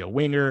is he a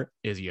winger?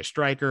 Is he a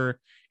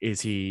striker?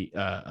 Is he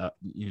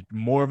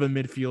more of a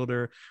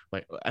midfielder?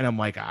 And I'm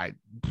like,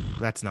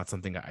 that's not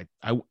something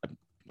I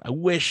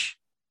wish.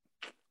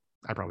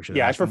 I probably should.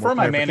 Yeah, I prefer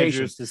my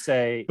managers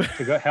to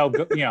go help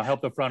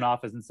the front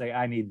office and say,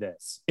 I need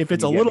this. If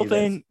it's a little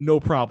thing, no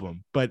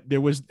problem. But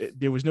there was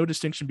no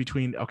distinction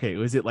between, okay,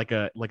 was it like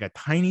a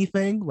tiny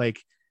thing?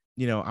 Like,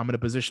 I'm going to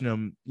position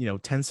him,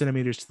 10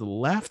 centimeters to the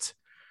left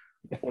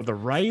or the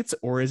right,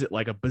 or is it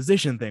like a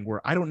position thing where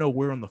I don't know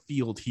where on the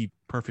field he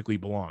perfectly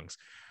belongs?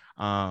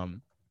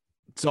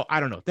 So I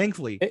don't know.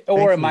 Thankfully,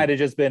 it might have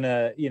just been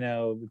a,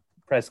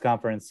 press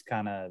conference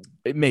kind of.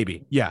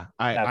 Maybe. Yeah.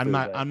 I'm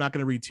not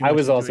going to read too much. I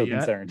was also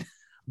concerned,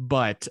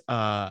 but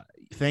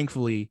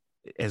thankfully,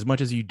 as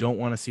much as you don't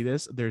want to see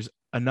this, there's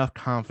enough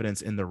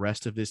confidence in the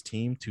rest of this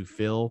team to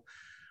fill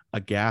a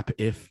gap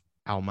if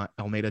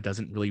Almeida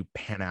doesn't really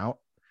pan out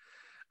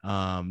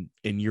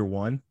in year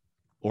one,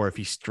 or if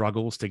he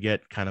struggles to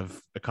get kind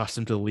of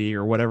accustomed to the league,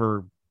 or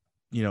whatever,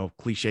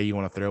 cliche you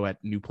want to throw at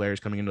new players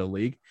coming into the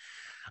league.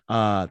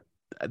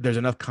 There's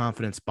enough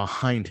confidence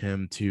behind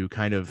him to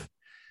kind of,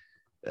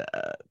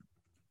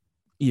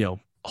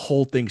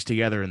 hold things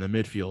together in the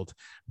midfield.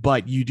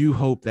 But you do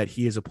hope that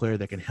he is a player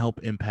that can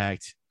help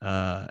impact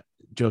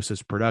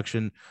Josef's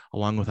production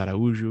along with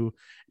Araujo.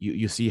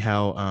 You see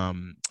how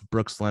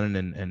Brooks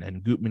Lennon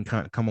and Gutman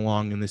come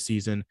along in this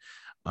season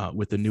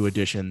with the new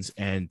additions,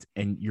 and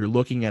you're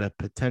looking at a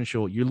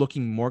potential. You're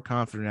looking more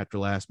confident after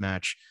last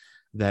match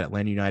that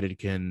Atlanta United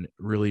can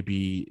really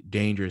be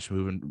dangerous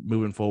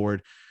moving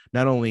forward.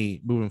 Not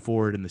only moving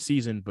forward in the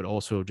season, but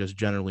also just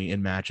generally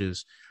in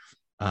matches,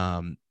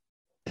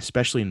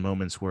 especially in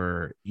moments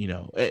where,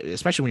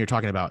 especially when you're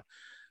talking about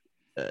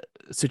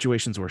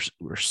situations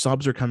where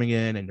subs are coming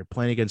in and you're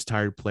playing against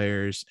tired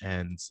players,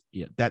 and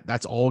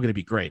that's all going to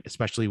be great,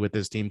 especially with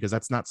this team, because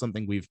that's not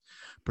something we've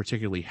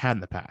particularly had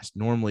in the past.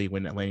 Normally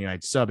when Atlanta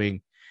United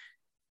subbing,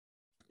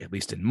 at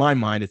least in my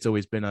mind, it's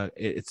always been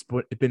it's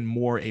been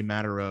more a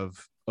matter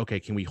of, okay,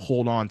 can we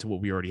hold on to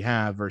what we already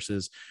have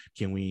versus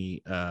can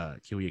we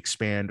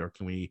expand, or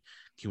can we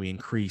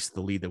increase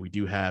the lead that we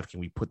do have? Can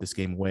we put this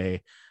game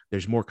away?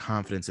 There's more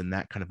confidence in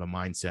that kind of a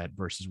mindset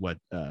versus what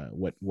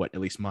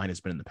at least mine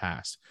has been in the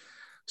past.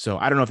 So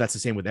I don't know if that's the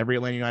same with every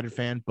Atlanta United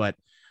fan, but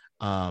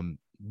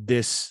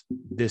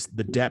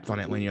the depth on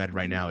Atlanta United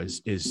right now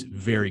is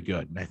very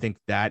good, and I think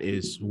that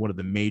is one of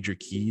the major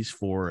keys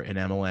for an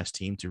MLS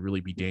team to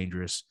really be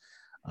dangerous,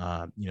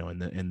 in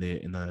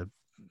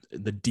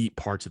the deep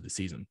parts of the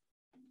season.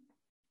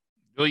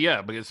 Well,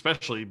 yeah, but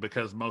especially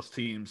because most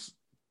teams,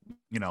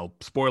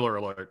 spoiler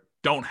alert,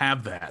 don't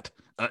have that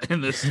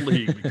in this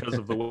league because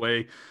of the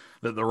way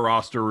that the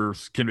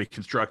rosters can be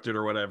constructed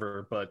or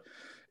whatever. But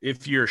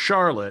if you're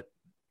Charlotte,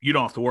 you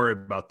don't have to worry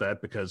about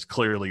that because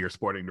clearly your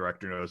sporting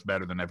director knows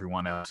better than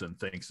everyone else and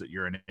thinks that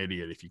you're an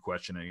idiot if you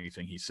question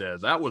anything he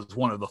says. That was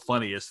one of the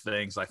funniest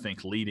things, I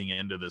think, leading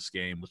into this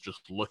game, was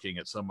just looking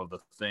at some of the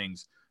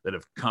things that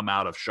have come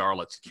out of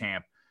Charlotte's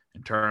camp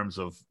in terms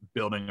of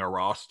building a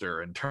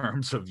roster, in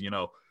terms of,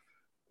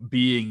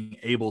 being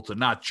able to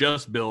not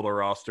just build a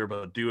roster,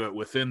 but do it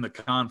within the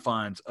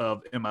confines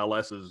of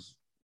MLS's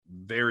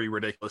very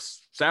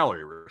ridiculous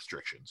salary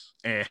restrictions.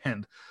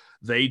 And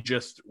they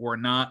just were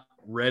not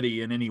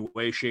ready in any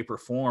way, shape, or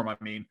form. I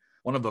mean,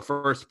 one of the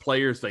first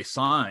players they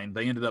signed,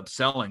 they ended up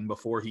selling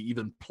before he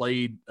even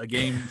played a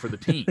game for the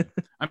team.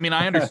 I mean,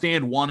 I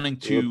understand wanting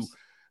to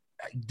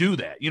do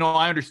that.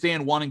 I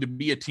understand wanting to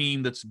be a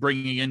team that's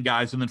bringing in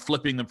guys and then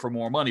flipping them for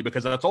more money,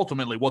 because that's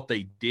ultimately what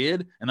they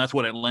did. And that's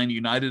what Atlanta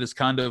United has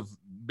kind of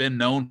been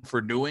known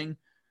for doing.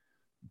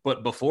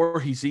 But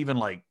before he's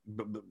even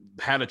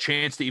had a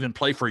chance to even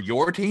play for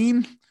your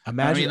team,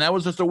 that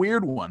was just a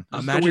weird one.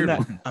 Imagine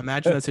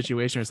that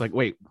situation. It's like,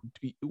 wait,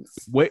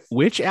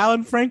 which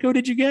Alan Franco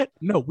did you get?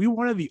 No, we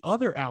wanted the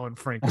other Alan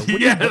Franco.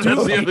 Yeah, that's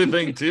the other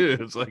thing too.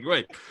 It's like,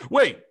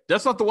 wait,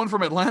 that's not the one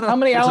from Atlanta. How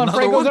many Alan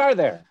Francos are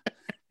there?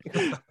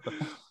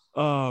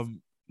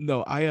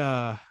 No,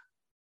 I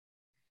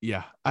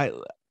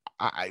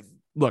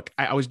look,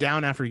 I was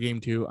down after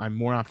game 2. I'm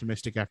more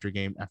optimistic after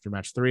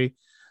match 3.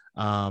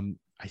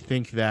 I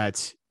think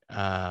that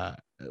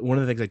one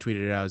of the things I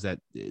tweeted out is that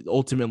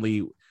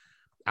ultimately,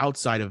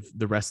 outside of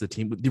the rest of the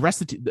team,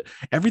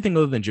 everything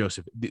other than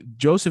Joseph's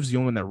the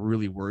only one that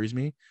really worries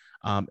me.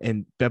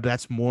 And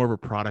that's more of a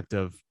product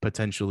of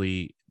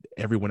potentially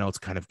everyone else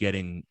kind of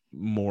getting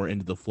more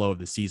into the flow of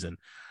the season.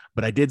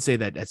 But I did say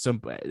that at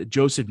some point,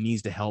 Joseph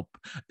needs to help.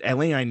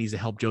 Atlanta needs to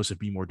help Joseph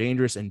be more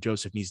dangerous, and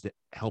Joseph needs to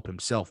help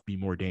himself be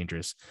more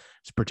dangerous,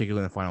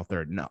 particularly in the final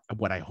third. Now,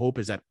 what I hope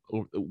is that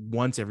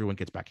once everyone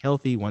gets back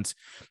healthy, once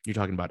you're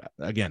talking about,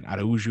 again,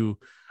 Araujo,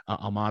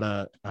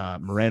 Almada,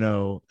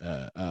 Moreno,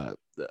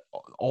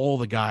 all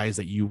the guys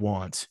that you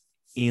want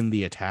in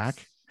the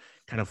attack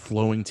kind of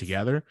flowing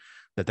together,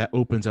 that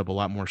opens up a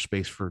lot more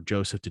space for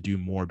Joseph to do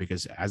more,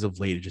 because as of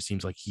late, it just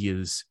seems like he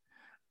is –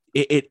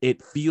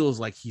 it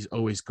feels like he's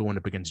always going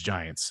up against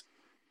giants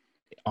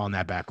on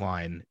that back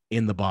line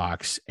in the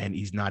box, and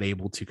he's not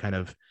able to kind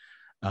of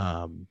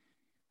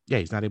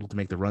he's not able to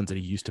make the runs that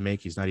he used to make.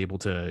 He's not able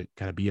to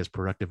kind of be as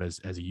productive as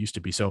he used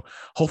to be. So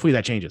hopefully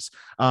that changes.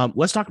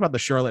 Let's talk about the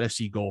Charlotte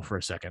FC goal for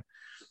a second.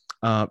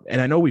 And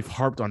I know we've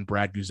harped on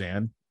Brad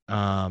Guzan.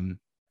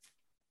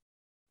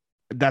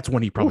 That's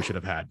one he probably should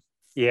have had.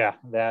 Yeah,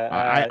 that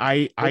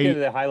I look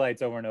into the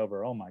highlights over and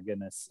over. Oh my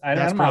goodness!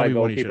 I'm not a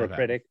goalkeeper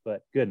critic,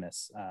 but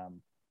goodness,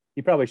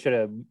 he probably should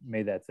have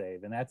made that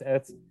save. And that's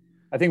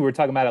I think we were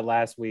talking about it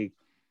last week,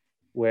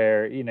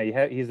 where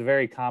he's a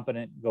very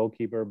competent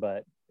goalkeeper,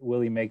 but will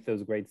he make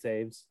those great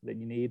saves that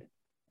you need?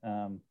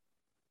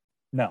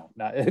 No,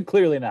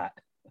 clearly not.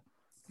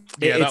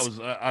 Yeah,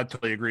 I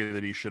totally agree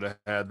that he should have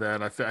had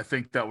that. I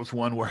think that was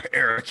one where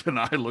Eric and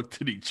I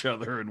looked at each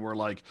other and were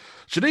like,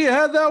 should he have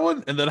had that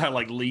one? And then I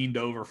leaned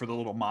over for the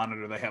little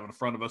monitor they have in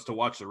front of us to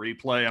watch the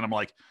replay. And I'm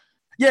like,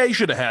 yeah, he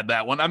should have had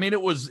that one. I mean,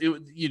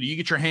 you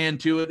get your hand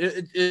to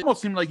it. It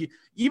almost seemed like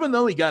even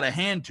though he got a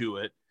hand to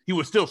it, he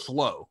was still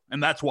slow.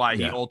 And that's why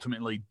he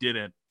ultimately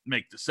didn't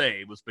make the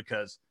save, was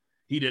because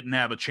he didn't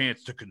have a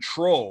chance to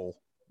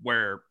control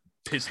where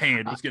his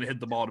hand was going to hit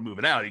the ball to move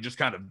it out. He just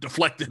kind of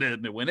deflected it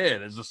and it went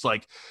in. It's just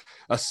like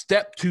a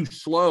step too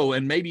slow.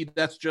 And maybe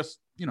that's just,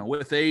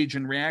 with age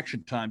and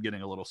reaction time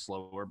getting a little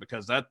slower,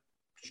 because that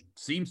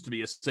seems to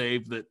be a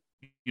save that,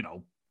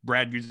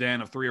 Brad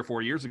Guzan of 3 or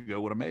 4 years ago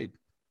would have made.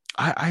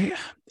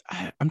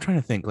 I'm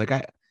trying to think,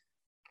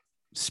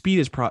 speed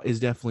is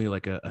definitely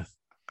like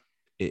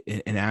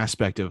an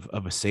aspect of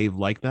a save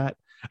like that.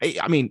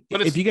 I mean,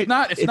 but if you get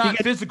it's not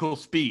physical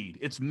speed,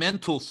 it's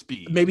mental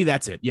speed. Maybe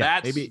that's it.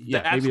 Yeah, maybe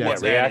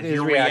that's it.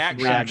 Your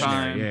reaction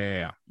time.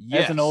 Yeah.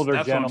 Yes, as an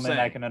older gentleman,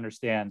 I can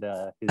understand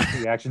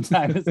his reaction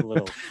time is a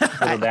little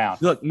down.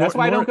 Look, that's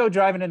why I don't go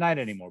driving at night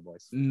anymore,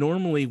 boys.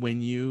 Normally, when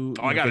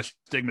I got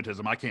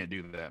astigmatism. I can't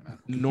do that, man.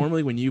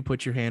 Normally, when you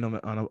put your hand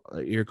on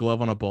your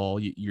glove on a ball,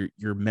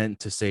 you're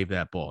meant to save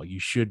that ball. You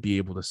should be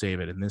able to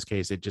save it. In this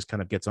case, it just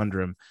kind of gets under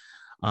him,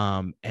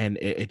 and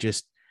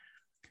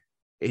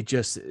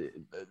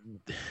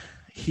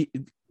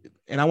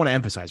and I want to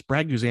emphasize,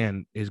 Brad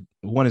Guzan is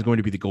going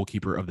to be the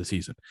goalkeeper of the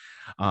season,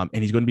 and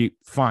he's going to be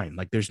fine.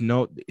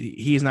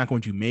 He is not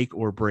going to make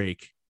or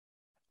break,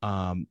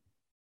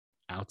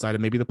 outside of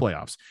maybe the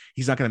playoffs.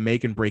 He's not going to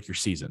make and break your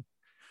season.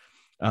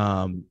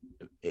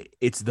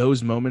 It's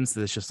those moments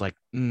that it's just like,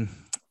 you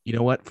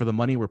know what? For the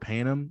money we're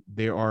paying him,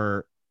 there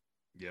are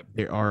Yep.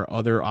 There are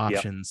other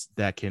options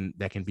that can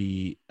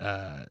be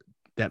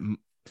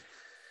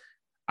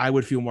I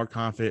would feel more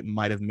confident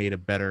might have made a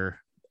better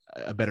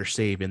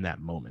save in that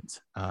moment.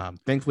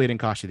 Thankfully, it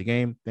didn't cost you the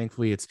game.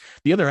 Thankfully, it's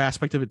the other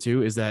aspect of it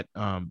too is that,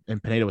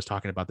 and Pineda was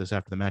talking about this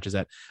after the match, is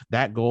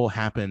that goal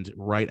happened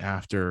right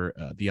after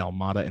the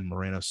Almada and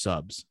Moreno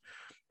subs.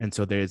 And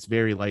so it's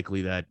very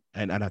likely that,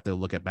 and I'd have to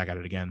look back at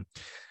it again,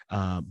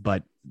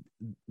 but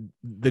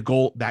that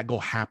goal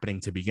happening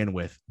to begin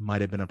with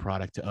might have been a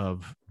product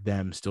of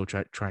them still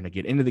trying to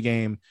get into the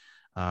game.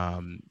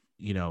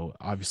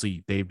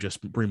 Obviously they've just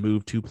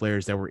removed 2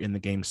 players that were in the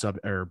game sub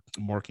or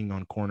marking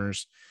on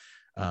corners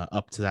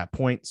up to that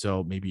point.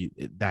 So maybe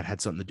that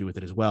had something to do with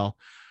it as well.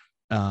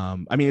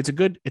 It's a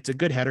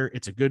good header.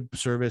 It's a good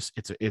service.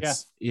 It's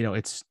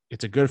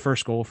a good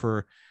first goal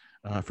for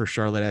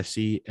Charlotte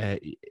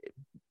FC.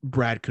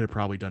 Brad could have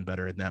probably done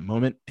better in that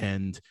moment.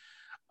 And,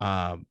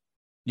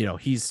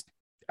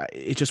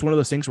 it's just one of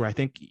those things where I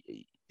think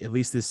at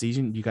least this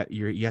season you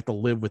have to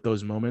live with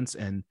those moments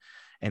and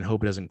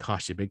hope it doesn't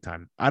cost you big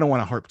time. I don't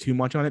want to harp too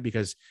much on it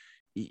because,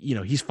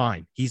 he's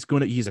fine. He's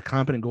a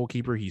competent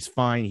goalkeeper. He's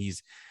fine.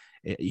 He's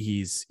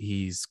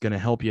going to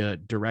help you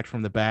direct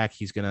from the back.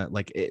 He's going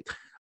to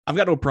I've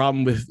got no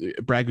problem with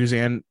Brad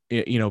Guzan,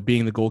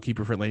 being the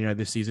goalkeeper for Atlanta United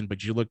this season,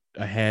 but you look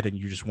ahead and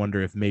you just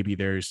wonder if maybe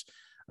there's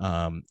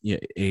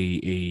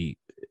a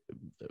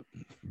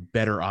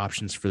better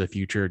options for the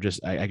future.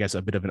 Just, I guess,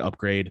 a bit of an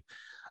upgrade.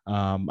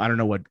 I don't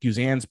know what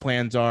Guzan's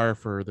plans are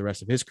for the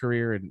rest of his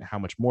career and how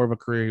much more of a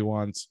career he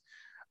wants,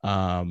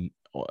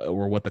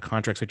 or what the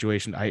contract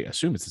situation. I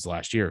assume it's his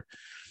last year.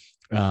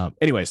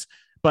 Anyways,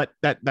 but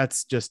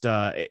that's just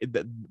the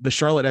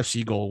Charlotte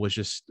FC goal was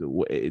just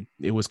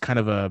it was kind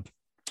of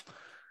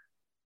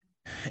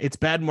it's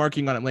bad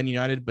marking on Atlanta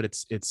United, but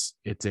it's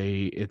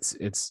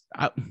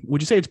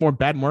would you say it's more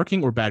bad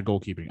marking or bad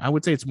goalkeeping? I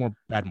would say it's more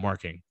bad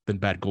marking than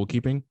bad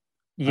goalkeeping.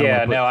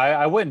 Yeah,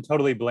 I wouldn't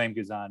totally blame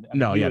Guzan.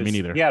 Me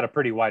neither. He had a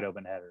pretty wide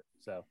open header.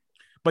 So,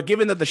 but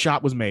given that the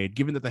shot was made,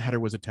 given that the header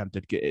was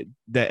attempted,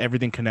 that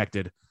everything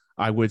connected,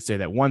 I would say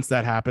that once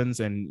that happens,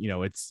 and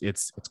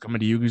it's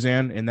coming to you,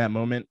 Guzan, in that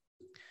moment,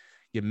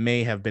 you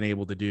should have been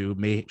able to do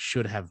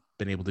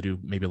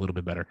maybe a little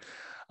bit better.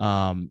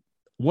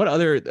 What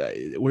other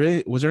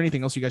was there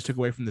anything else you guys took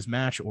away from this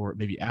match, or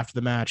maybe after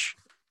the match?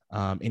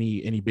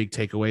 Any big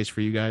takeaways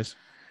for you guys?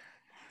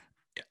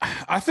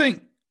 I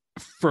think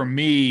for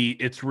me,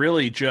 it's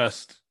really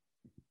just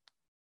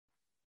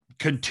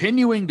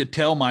continuing to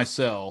tell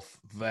myself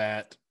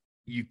that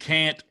you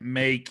can't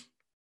make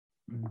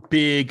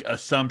big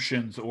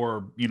assumptions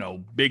or,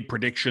 big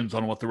predictions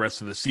on what the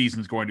rest of the season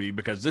is going to be,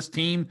 because this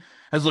team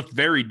has looked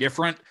very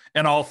different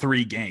in all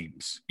 3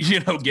 games.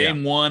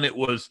 Game 1, it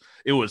was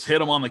hit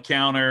them on the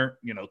counter,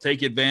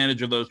 take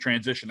advantage of those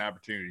transition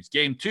opportunities.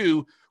 Game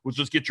 2 was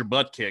just get your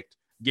butt kicked.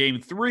 Game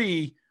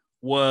 3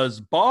 was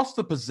boss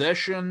the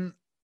possession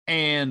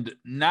and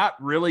not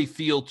really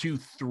feel too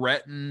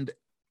threatened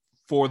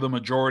for the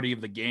majority of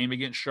the game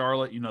against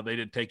Charlotte. They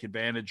did take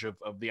advantage of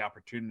the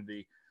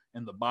opportunity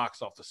in the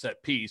box off the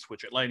set piece,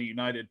 which Atlanta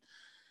United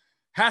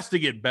has to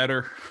get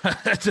better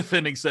at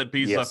defending set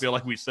pieces. Yes. I feel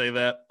like we say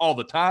that all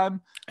the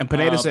time. And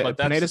Pineda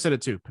said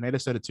it too.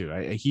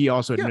 He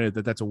also admitted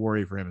that that's a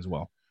worry for him as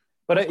well.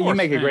 But you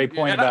make a great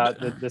point about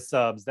the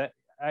subs. That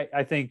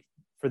I think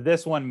for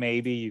this one,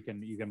 maybe you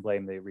can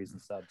blame the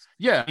recent subs.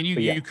 Yeah, and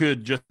you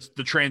could just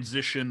the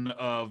transition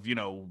of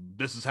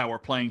this is how we're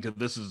playing to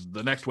this is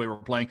the next way we're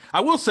playing.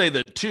 I will say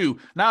that too.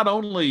 Not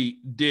only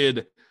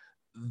did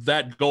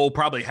that goal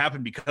probably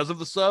happened because of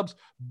the subs,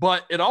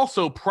 but it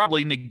also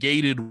probably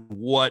negated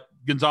what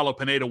Gonzalo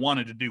Pineda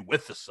wanted to do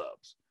with the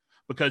subs,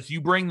 because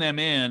you bring them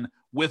in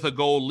with a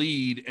goal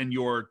lead and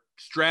your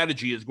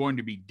strategy is going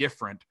to be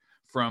different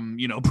from,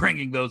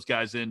 bringing those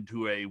guys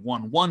into a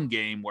 1-1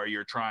 game where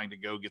you're trying to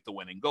go get the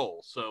winning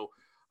goal. So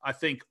I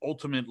think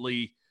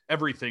ultimately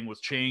everything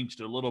was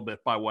changed a little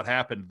bit by what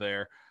happened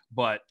there.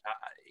 But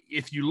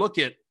if you look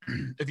at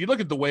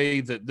the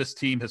way that this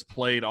team has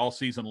played all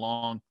season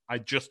long, I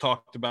just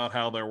talked about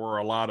how there were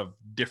a lot of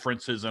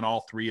differences in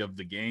all 3 of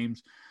the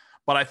games.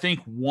 But I think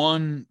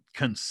one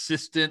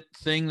consistent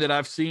thing that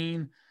I've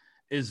seen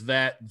is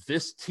that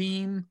this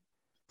team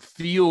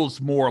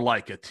feels more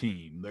like a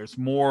team. There's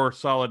more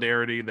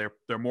solidarity.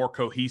 They're more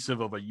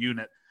cohesive of a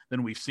unit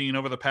than we've seen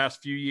over the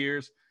past few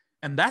years.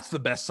 And that's the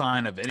best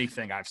sign of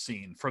anything I've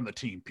seen from the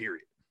team,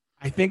 period.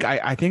 I think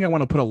I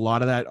want to put a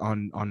lot of that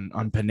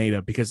on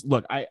Pineda, because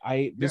look,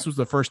 this was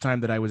the first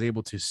time that I was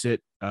able to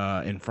sit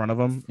in front of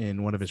him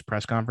in one of his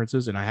press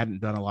conferences, and I hadn't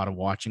done a lot of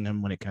watching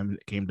him when it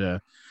came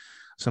to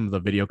some of the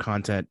video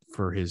content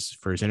for his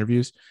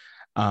interviews.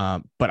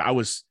 But I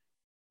was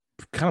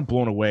kind of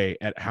blown away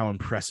at how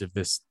impressive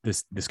this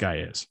guy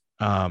is.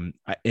 And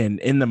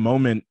in the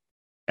moment,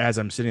 as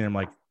I'm sitting there, I'm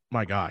like,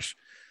 my gosh,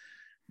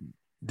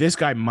 this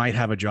guy might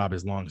have a job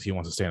as long as he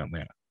wants to stay in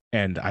Atlanta.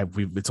 And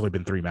it's only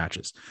been 3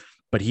 matches,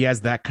 but he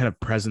has that kind of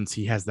presence.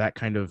 He has that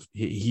kind of,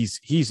 he's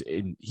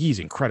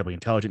incredibly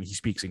intelligent. He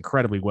speaks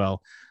incredibly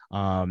well.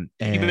 And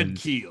even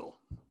keel.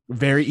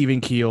 very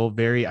even keel.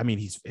 Very, I mean,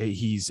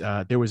 he's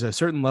there was a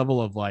certain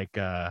level of like,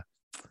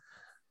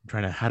 I'm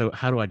trying to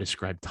how do I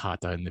describe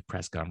Tata in the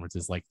press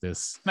conferences like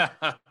this?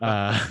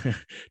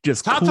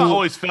 Just Tata cool.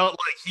 always felt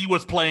like he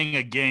was playing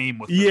a game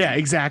with them. Yeah,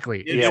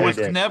 exactly. It was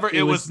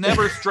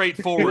never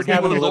straightforward. He was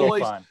having a little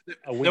always fun.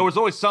 there was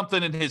always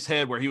something in his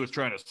head where he was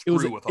trying to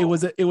screw with all.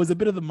 It was a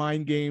bit of the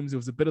mind games. It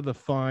was a bit of the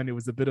fun. It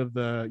was a bit of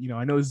the,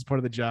 I know this is part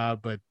of the job,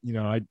 but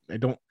I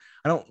don't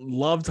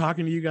love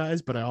talking to you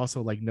guys, but I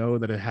also like know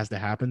that it has to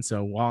happen.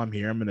 So while I'm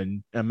here,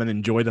 I'm gonna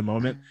enjoy the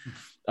moment.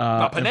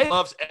 Pineda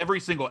loves every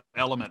single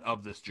element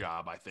of this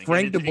job, I think.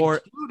 Frank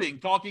DeBoer, including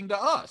talking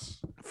to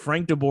us.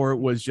 Frank DeBoer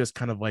was just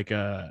kind of like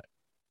a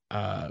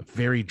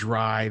very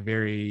dry,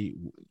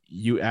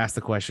 you ask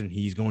the question,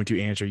 he's going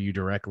to answer you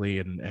directly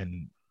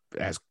and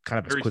as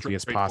kind of as quickly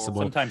as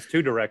possible. Sometimes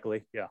too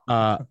directly.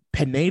 Yeah.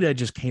 Pineda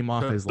just came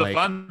off as the like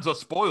funds are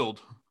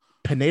spoiled.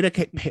 Pineda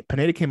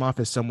came off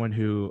as someone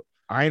who,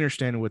 I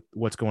understand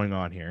what's going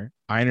on here.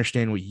 I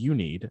understand what you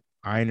need.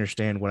 I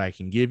understand what I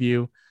can give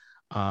you.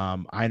 I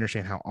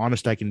understand how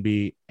honest I can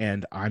be,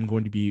 and I'm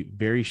going to be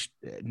very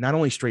not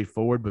only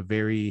straightforward but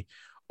very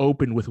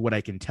open with what I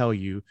can tell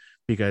you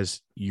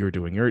because you're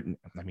doing your.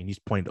 I mean, he's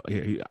pointing.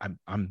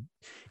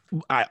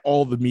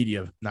 All the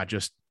media, not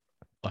just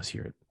us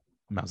here at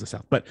Mouths of the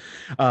South, but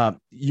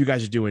you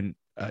guys are doing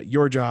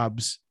your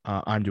jobs.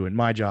 I'm doing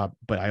my job,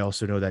 but I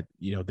also know that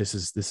this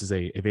is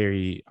a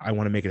very. I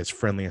want to make it as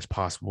friendly as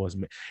possible.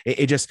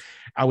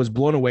 I was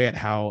blown away at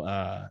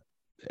how.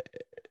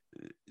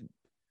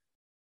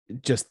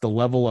 Just the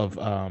level of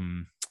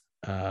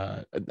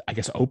I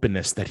guess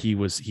openness that he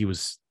was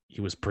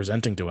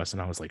presenting to us,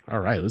 and I was like, all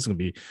right, this is gonna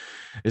be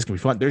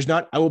fun.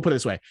 I will put it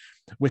this way,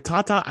 with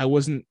Tata,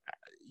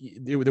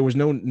 there was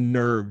no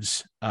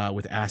nerves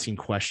with asking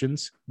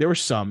questions. There were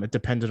some. It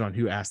depended on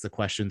who asked the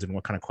questions and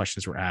what kind of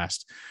questions were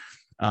asked,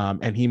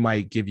 and he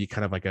might give you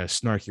kind of like a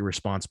snarky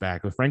response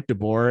back. With Frank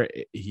DeBoer,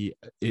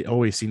 it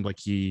always seemed like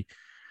he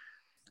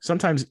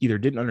sometimes either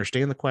didn't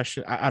understand the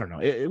question. I don't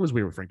know. It was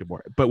weird with Frank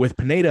DeBoer, but with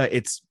Pineda,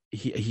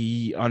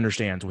 he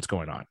understands what's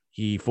going on.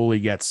 He fully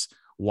gets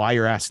why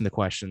you're asking the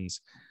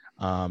questions.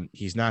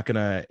 He's not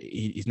gonna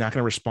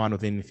respond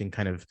with anything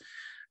kind of,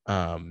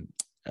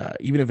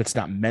 even if it's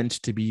not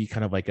meant to be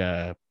kind of like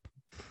a,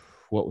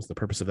 what was the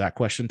purpose of that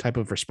question type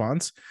of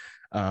response.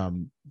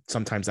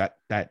 Sometimes that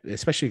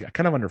especially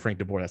kind of under Frank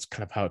DeBoer, that's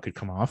kind of how it could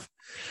come off.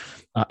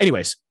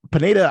 Anyways,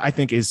 Pineda, I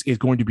think is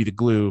going to be the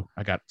glue.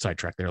 I got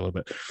sidetracked there a little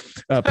bit.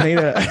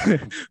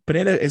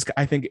 Pineda is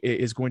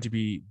going to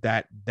be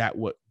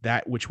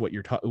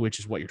which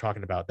is what you're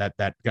talking about.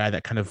 That guy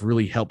that kind of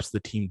really helps the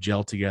team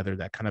gel together.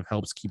 That kind of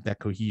helps keep that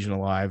cohesion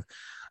alive.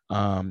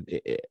 I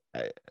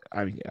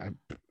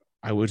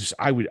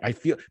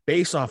feel,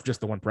 based off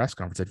just the one press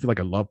conference, I feel like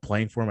I love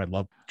playing for him. I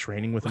love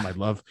training with him. I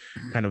love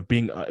kind of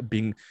being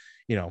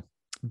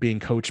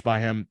coached by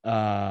him.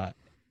 And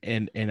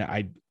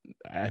I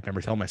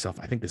remember telling myself,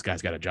 I think this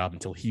guy's got a job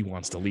until he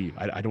wants to leave.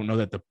 I don't know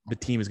that the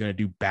team is going to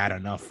do bad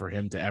enough for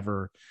him to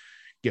ever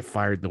get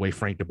fired the way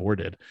Frank DeBoer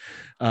did.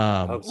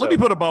 Let me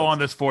put a bow on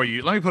this for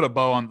you. Let me put a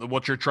bow on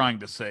what you're trying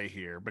to say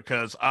here,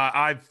 because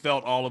I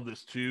felt all of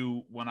this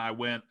too when I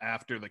went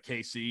after the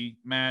KC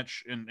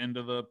match and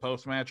into the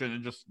post match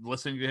and just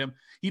listening to him.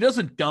 He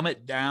doesn't dumb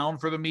it down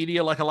for the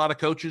media like a lot of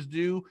coaches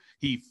do.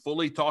 He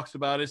fully talks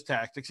about his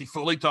tactics. He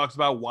fully talks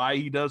about why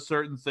he does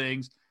certain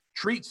things,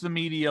 treats the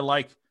media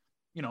like,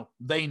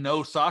 they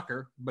know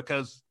soccer,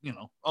 because,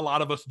 a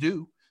lot of us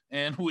do.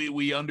 And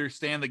we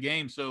understand the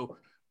game. So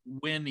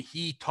when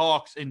he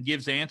talks and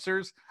gives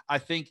answers, I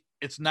think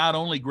it's not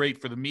only great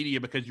for the media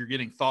because you're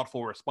getting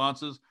thoughtful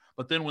responses,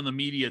 but then when the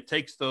media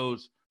takes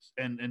those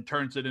and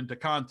turns it into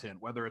content,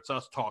 whether it's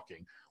us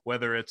talking,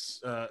 whether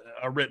it's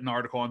a written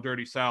article on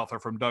Dirty South or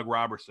from Doug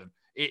Robertson,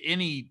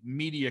 any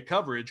media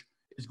coverage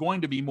is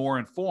going to be more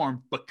informed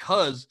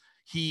because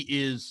he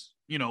is,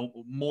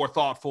 more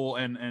thoughtful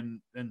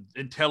and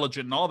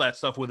intelligent and all that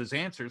stuff with his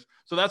answers.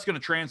 So that's going to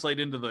translate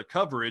into the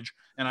coverage.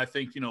 And I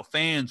think,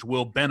 fans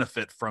will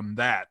benefit from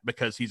that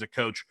because he's a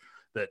coach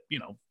that,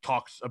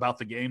 talks about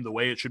the game the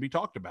way it should be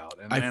talked about.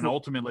 And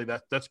ultimately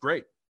that's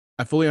great.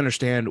 I fully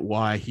understand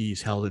why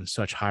he's held in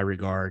such high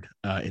regard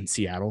in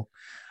Seattle.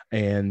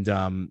 And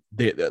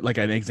like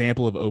an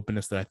example of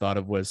openness that I thought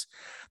of was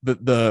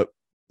the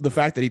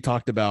fact that he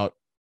talked about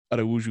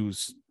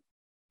Araujo's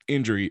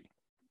injury.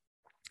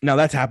 Now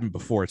that's happened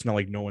before. It's not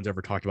like no one's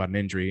ever talked about an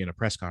injury in a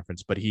press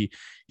conference, but he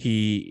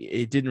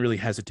didn't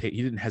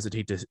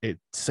hesitate to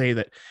say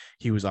that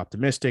he was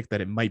optimistic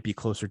that it might be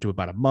closer to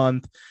about a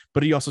month.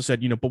 But he also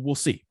said, but we'll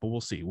see.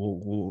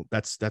 We'll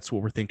that's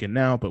what we're thinking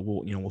now. But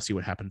we'll see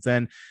what happens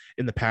then.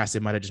 In the past,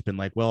 it might have just been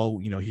like, well,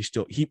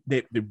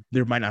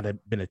 there might not have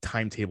been a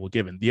timetable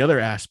given. The other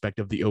aspect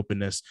of the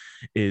openness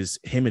is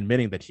him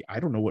admitting that I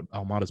don't know what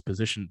Almada's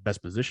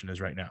best position is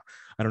right now.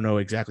 I don't know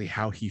exactly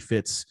how he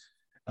fits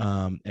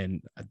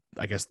And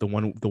I guess the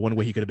one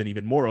way he could have been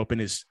even more open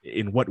is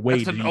in what way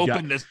That's did an he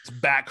openness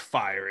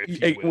backfire,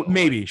 if you will.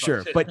 maybe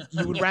sure, but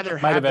you would rather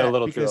Might have been that a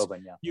little too because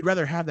open. Yeah. you'd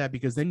rather have that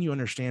because then you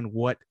understand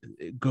what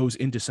goes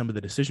into some of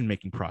the decision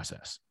making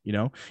process.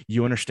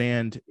 You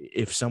understand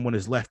if someone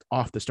is left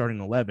off the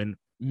starting 11,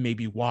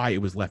 maybe why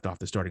it was left off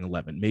the starting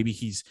 11. Maybe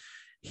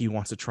he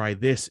wants to try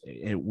this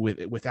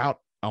without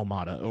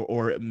Almada,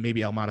 or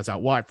maybe Almada's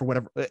out wide for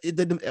whatever.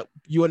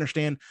 You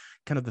understand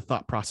kind of the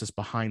thought process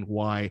behind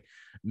why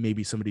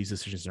maybe some of these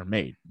decisions are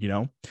made,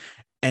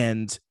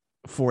 and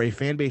for a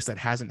fan base that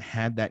hasn't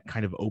had that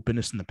kind of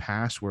openness in the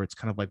past, where it's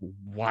kind of like,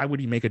 why would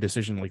he make a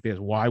decision like this?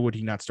 Why would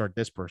he not start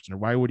this person? Or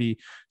why would he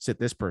sit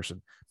this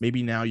person?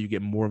 Maybe now you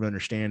get more of an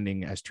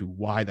understanding as to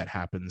why that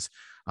happens.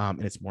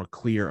 And it's more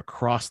clear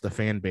across the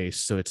fan base.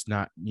 So it's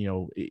not,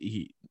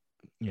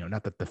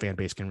 not that the fan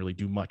base can really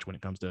do much when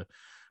it comes to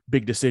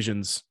big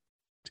decisions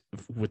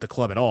with the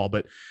club at all,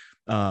 but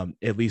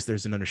at least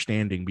there's an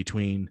understanding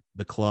between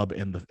the club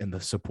and the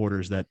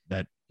supporters that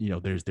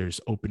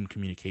there's open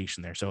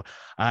communication there. So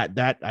I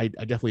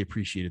definitely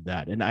appreciated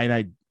that, and I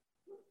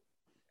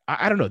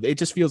don't know, it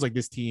just feels like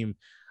this team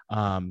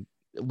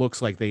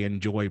looks like they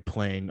enjoy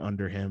playing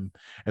under him,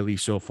 at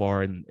least so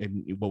far, and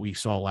what we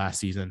saw last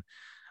season.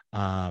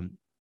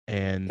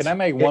 And can I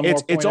make one more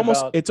point?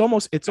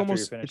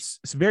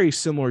 It's very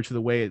similar to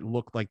the way it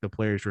looked like the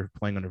players were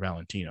playing under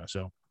Valentino.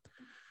 So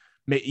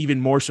even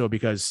more so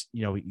because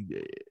Pineda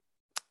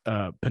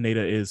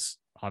is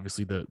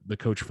obviously the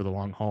coach for the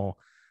long haul,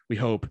 we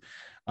hope,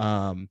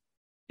 and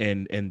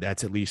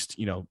that's at least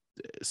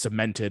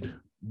cemented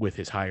with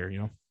his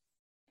hire.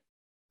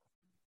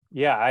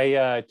 Yeah,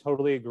 I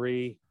totally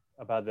agree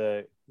about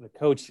the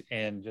coach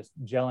and just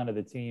gelling of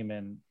the team.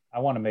 And I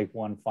want to make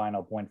one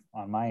final point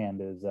on my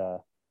end is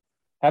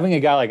having a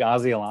guy like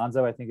Ozzie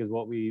Alonso, I think, is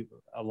what we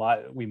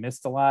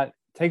missed a lot.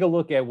 Take a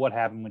look at what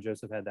happened when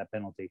Joseph had that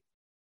penalty.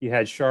 You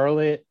had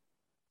Charlotte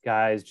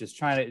guys just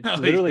trying to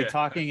literally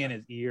talking in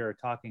his ear,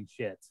 talking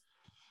shit,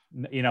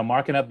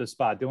 marking up the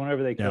spot, doing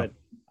whatever they could.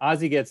 Yeah.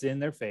 Ozzie gets in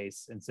their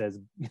face and says,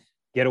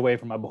 "Get away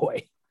from my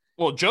boy."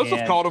 Well,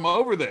 Joseph called him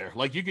over there.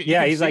 Like you can.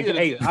 Yeah, he's like,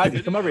 "Hey,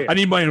 Ozzie, come over here. I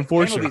need my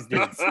enforcer." These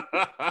dudes.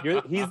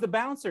 He's the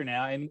bouncer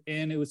now, and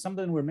it was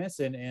something we're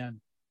missing. And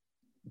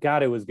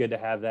God, it was good to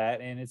have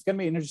that. And it's going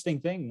to be an interesting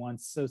thing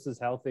once Sosa's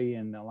healthy,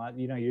 and a lot.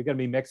 You're going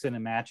to be mixing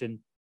and matching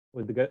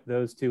with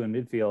those two in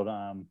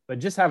midfield. But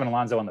just having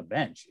Alonso on the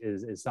bench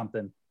is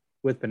something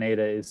with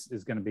Pineda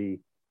is going to be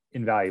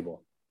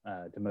invaluable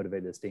to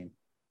motivate this team.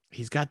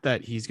 He's got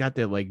that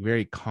like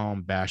very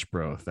calm Bash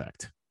Bro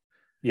effect.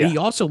 Yeah. And he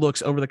also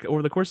looks over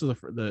the course of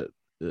the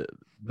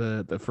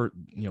first,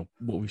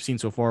 what we've seen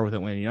so far with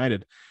Atlanta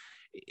United,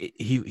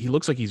 he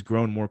looks like he's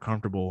grown more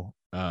comfortable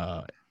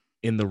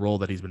in the role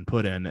that he's been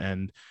put in.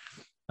 And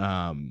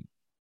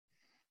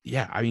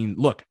yeah, I mean,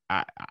 look,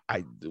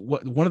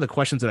 one of the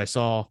questions that I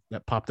saw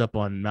that popped up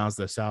on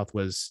Mazda South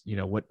was,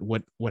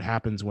 what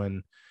happens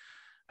when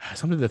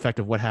something to the effect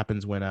of what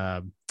happens when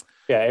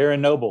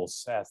Aaron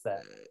Nobles asked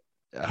that.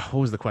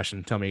 What was the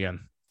question? Tell me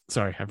again.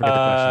 Sorry, I forgot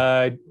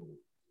the question.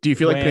 Do you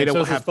feel like Pineda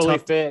will have fully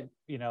tough fit?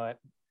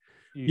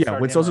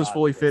 When Sosa's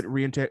fully fit,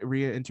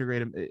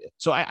 reintegrate him.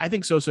 So I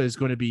think Sosa is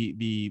going to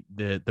be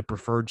the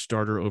preferred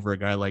starter over a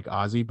guy like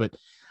Ozzie, but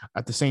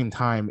at the same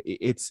time,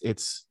 it's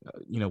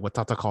what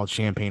Tata called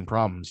champagne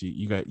problems.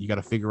 You got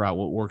to figure out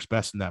what works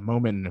best in that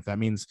moment, and if that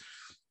means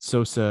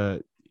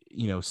Sosa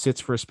sits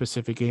for a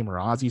specific game or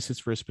Ozzie sits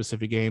for a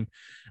specific game,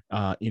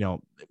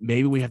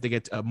 maybe we have to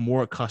get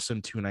more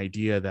accustomed to an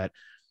idea that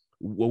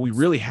what we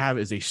really have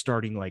is a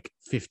starting like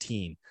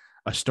 15,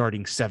 a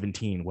starting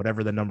 17,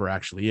 whatever the number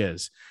actually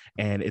is.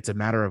 And it's a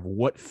matter of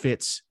what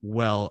fits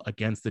well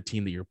against the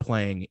team that you're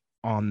playing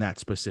on that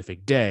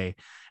specific day.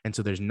 And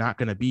so there's not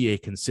going to be a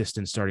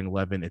consistent starting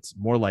 11. It's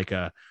more like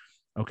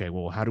okay,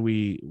 well,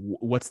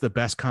 what's the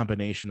best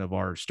combination of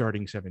our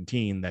starting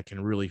 17 that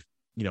can really,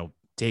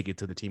 take it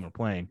to the team we're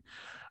playing,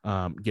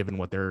 given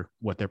what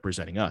they're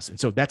presenting us. And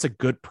so that's a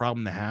good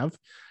problem to have.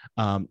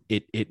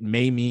 It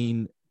may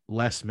mean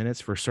less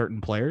minutes for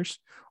certain players,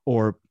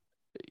 or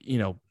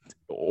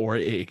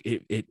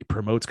it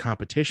promotes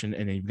competition,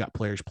 and you've got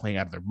players playing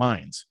out of their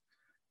minds,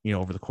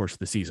 over the course of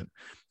the season.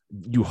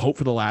 You hope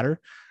for the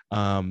latter,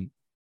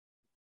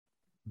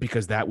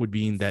 because that would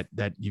mean that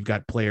you've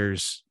got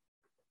players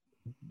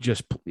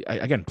just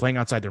again playing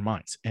outside their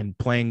minds and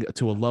playing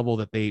to a level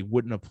that they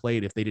wouldn't have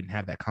played if they didn't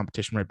have that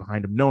competition right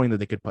behind them, knowing that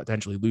they could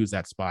potentially lose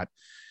that spot,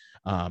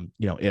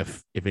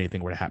 if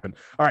anything were to happen.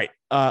 All right,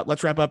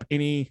 let's wrap up.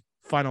 Any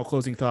final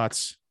closing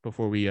thoughts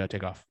before we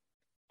take off?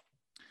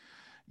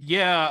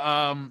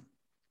 Yeah,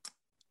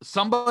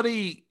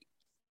 somebody.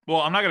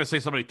 Well, I'm not going to say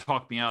somebody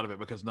talked me out of it,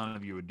 because none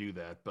of you would do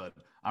that. But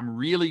I'm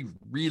really,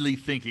 really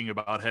thinking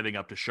about heading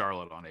up to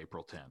Charlotte on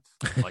April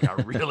 10th. Like, I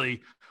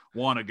really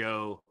want to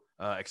go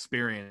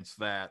experience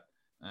that.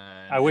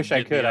 I wish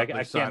I could. I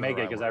can't make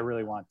it because I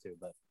really want to.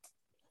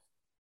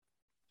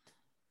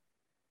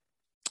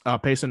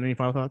 But Payson, any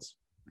final thoughts?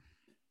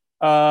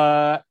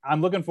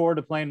 I'm looking forward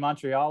to playing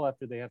Montreal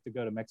after they have to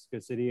go to Mexico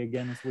City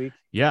again this week.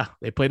 Yeah,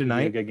 they play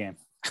tonight. Good game.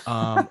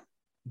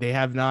 They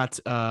have not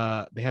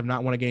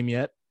won a game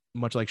yet,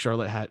 much like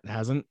Charlotte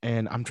hasn't.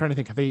 And I'm trying to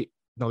think, they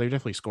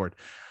definitely scored.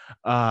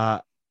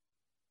 No,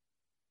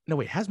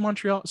 wait, has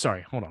Montreal?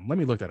 Sorry, hold on. Let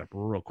me look that up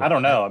real quick. I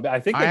don't know. I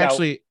think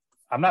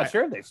I'm not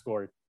sure they've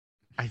scored.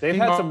 They've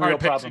had some real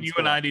problems. You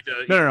and I need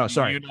to. No,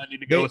 sorry. You and I need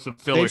to go with some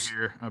filler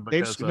here.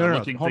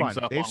 Looking hold things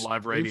on. up on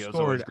live radio.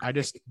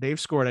 They've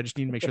scored. I just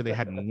need to make sure they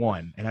hadn't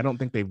won, and I don't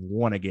think they've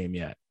won a game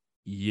yet.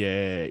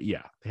 Yeah,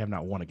 they have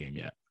not won a game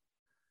yet.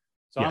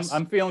 So yes.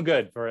 I'm feeling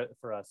good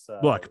for us.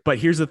 Look, but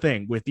here's the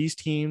thing with these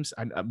teams.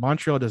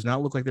 Montreal does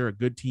not look like they're a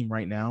good team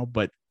right now,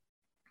 but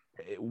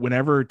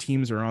whenever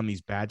teams are on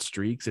these bad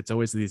streaks, it's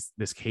always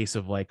this case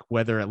of like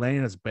whether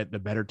Atlanta is the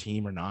better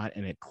team or not,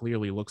 and it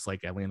clearly looks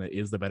like Atlanta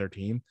is the better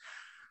team.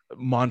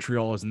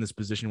 Montreal is in this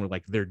position where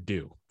like they're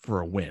due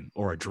for a win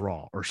or a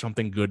draw or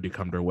something good to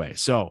come their way.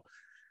 So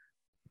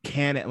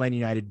can Atlanta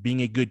United,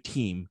 being a good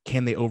team,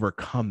 can they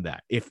overcome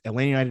that? If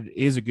Atlanta United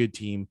is a good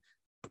team,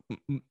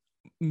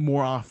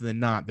 more often than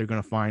not, they're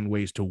going to find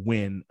ways to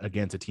win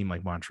against a team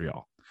like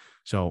Montreal.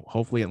 So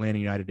hopefully Atlanta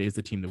United is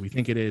the team that we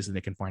think it is, and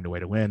they can find a way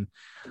to win.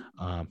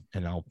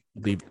 And I'll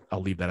leave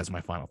that as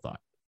my final thought.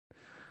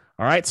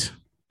 All right.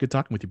 Good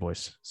talking with you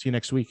boys. See you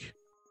next week.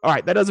 All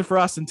right. That does it for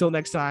us. Until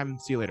next time.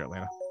 See you later,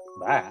 Atlanta.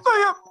 Bye.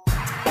 See ya.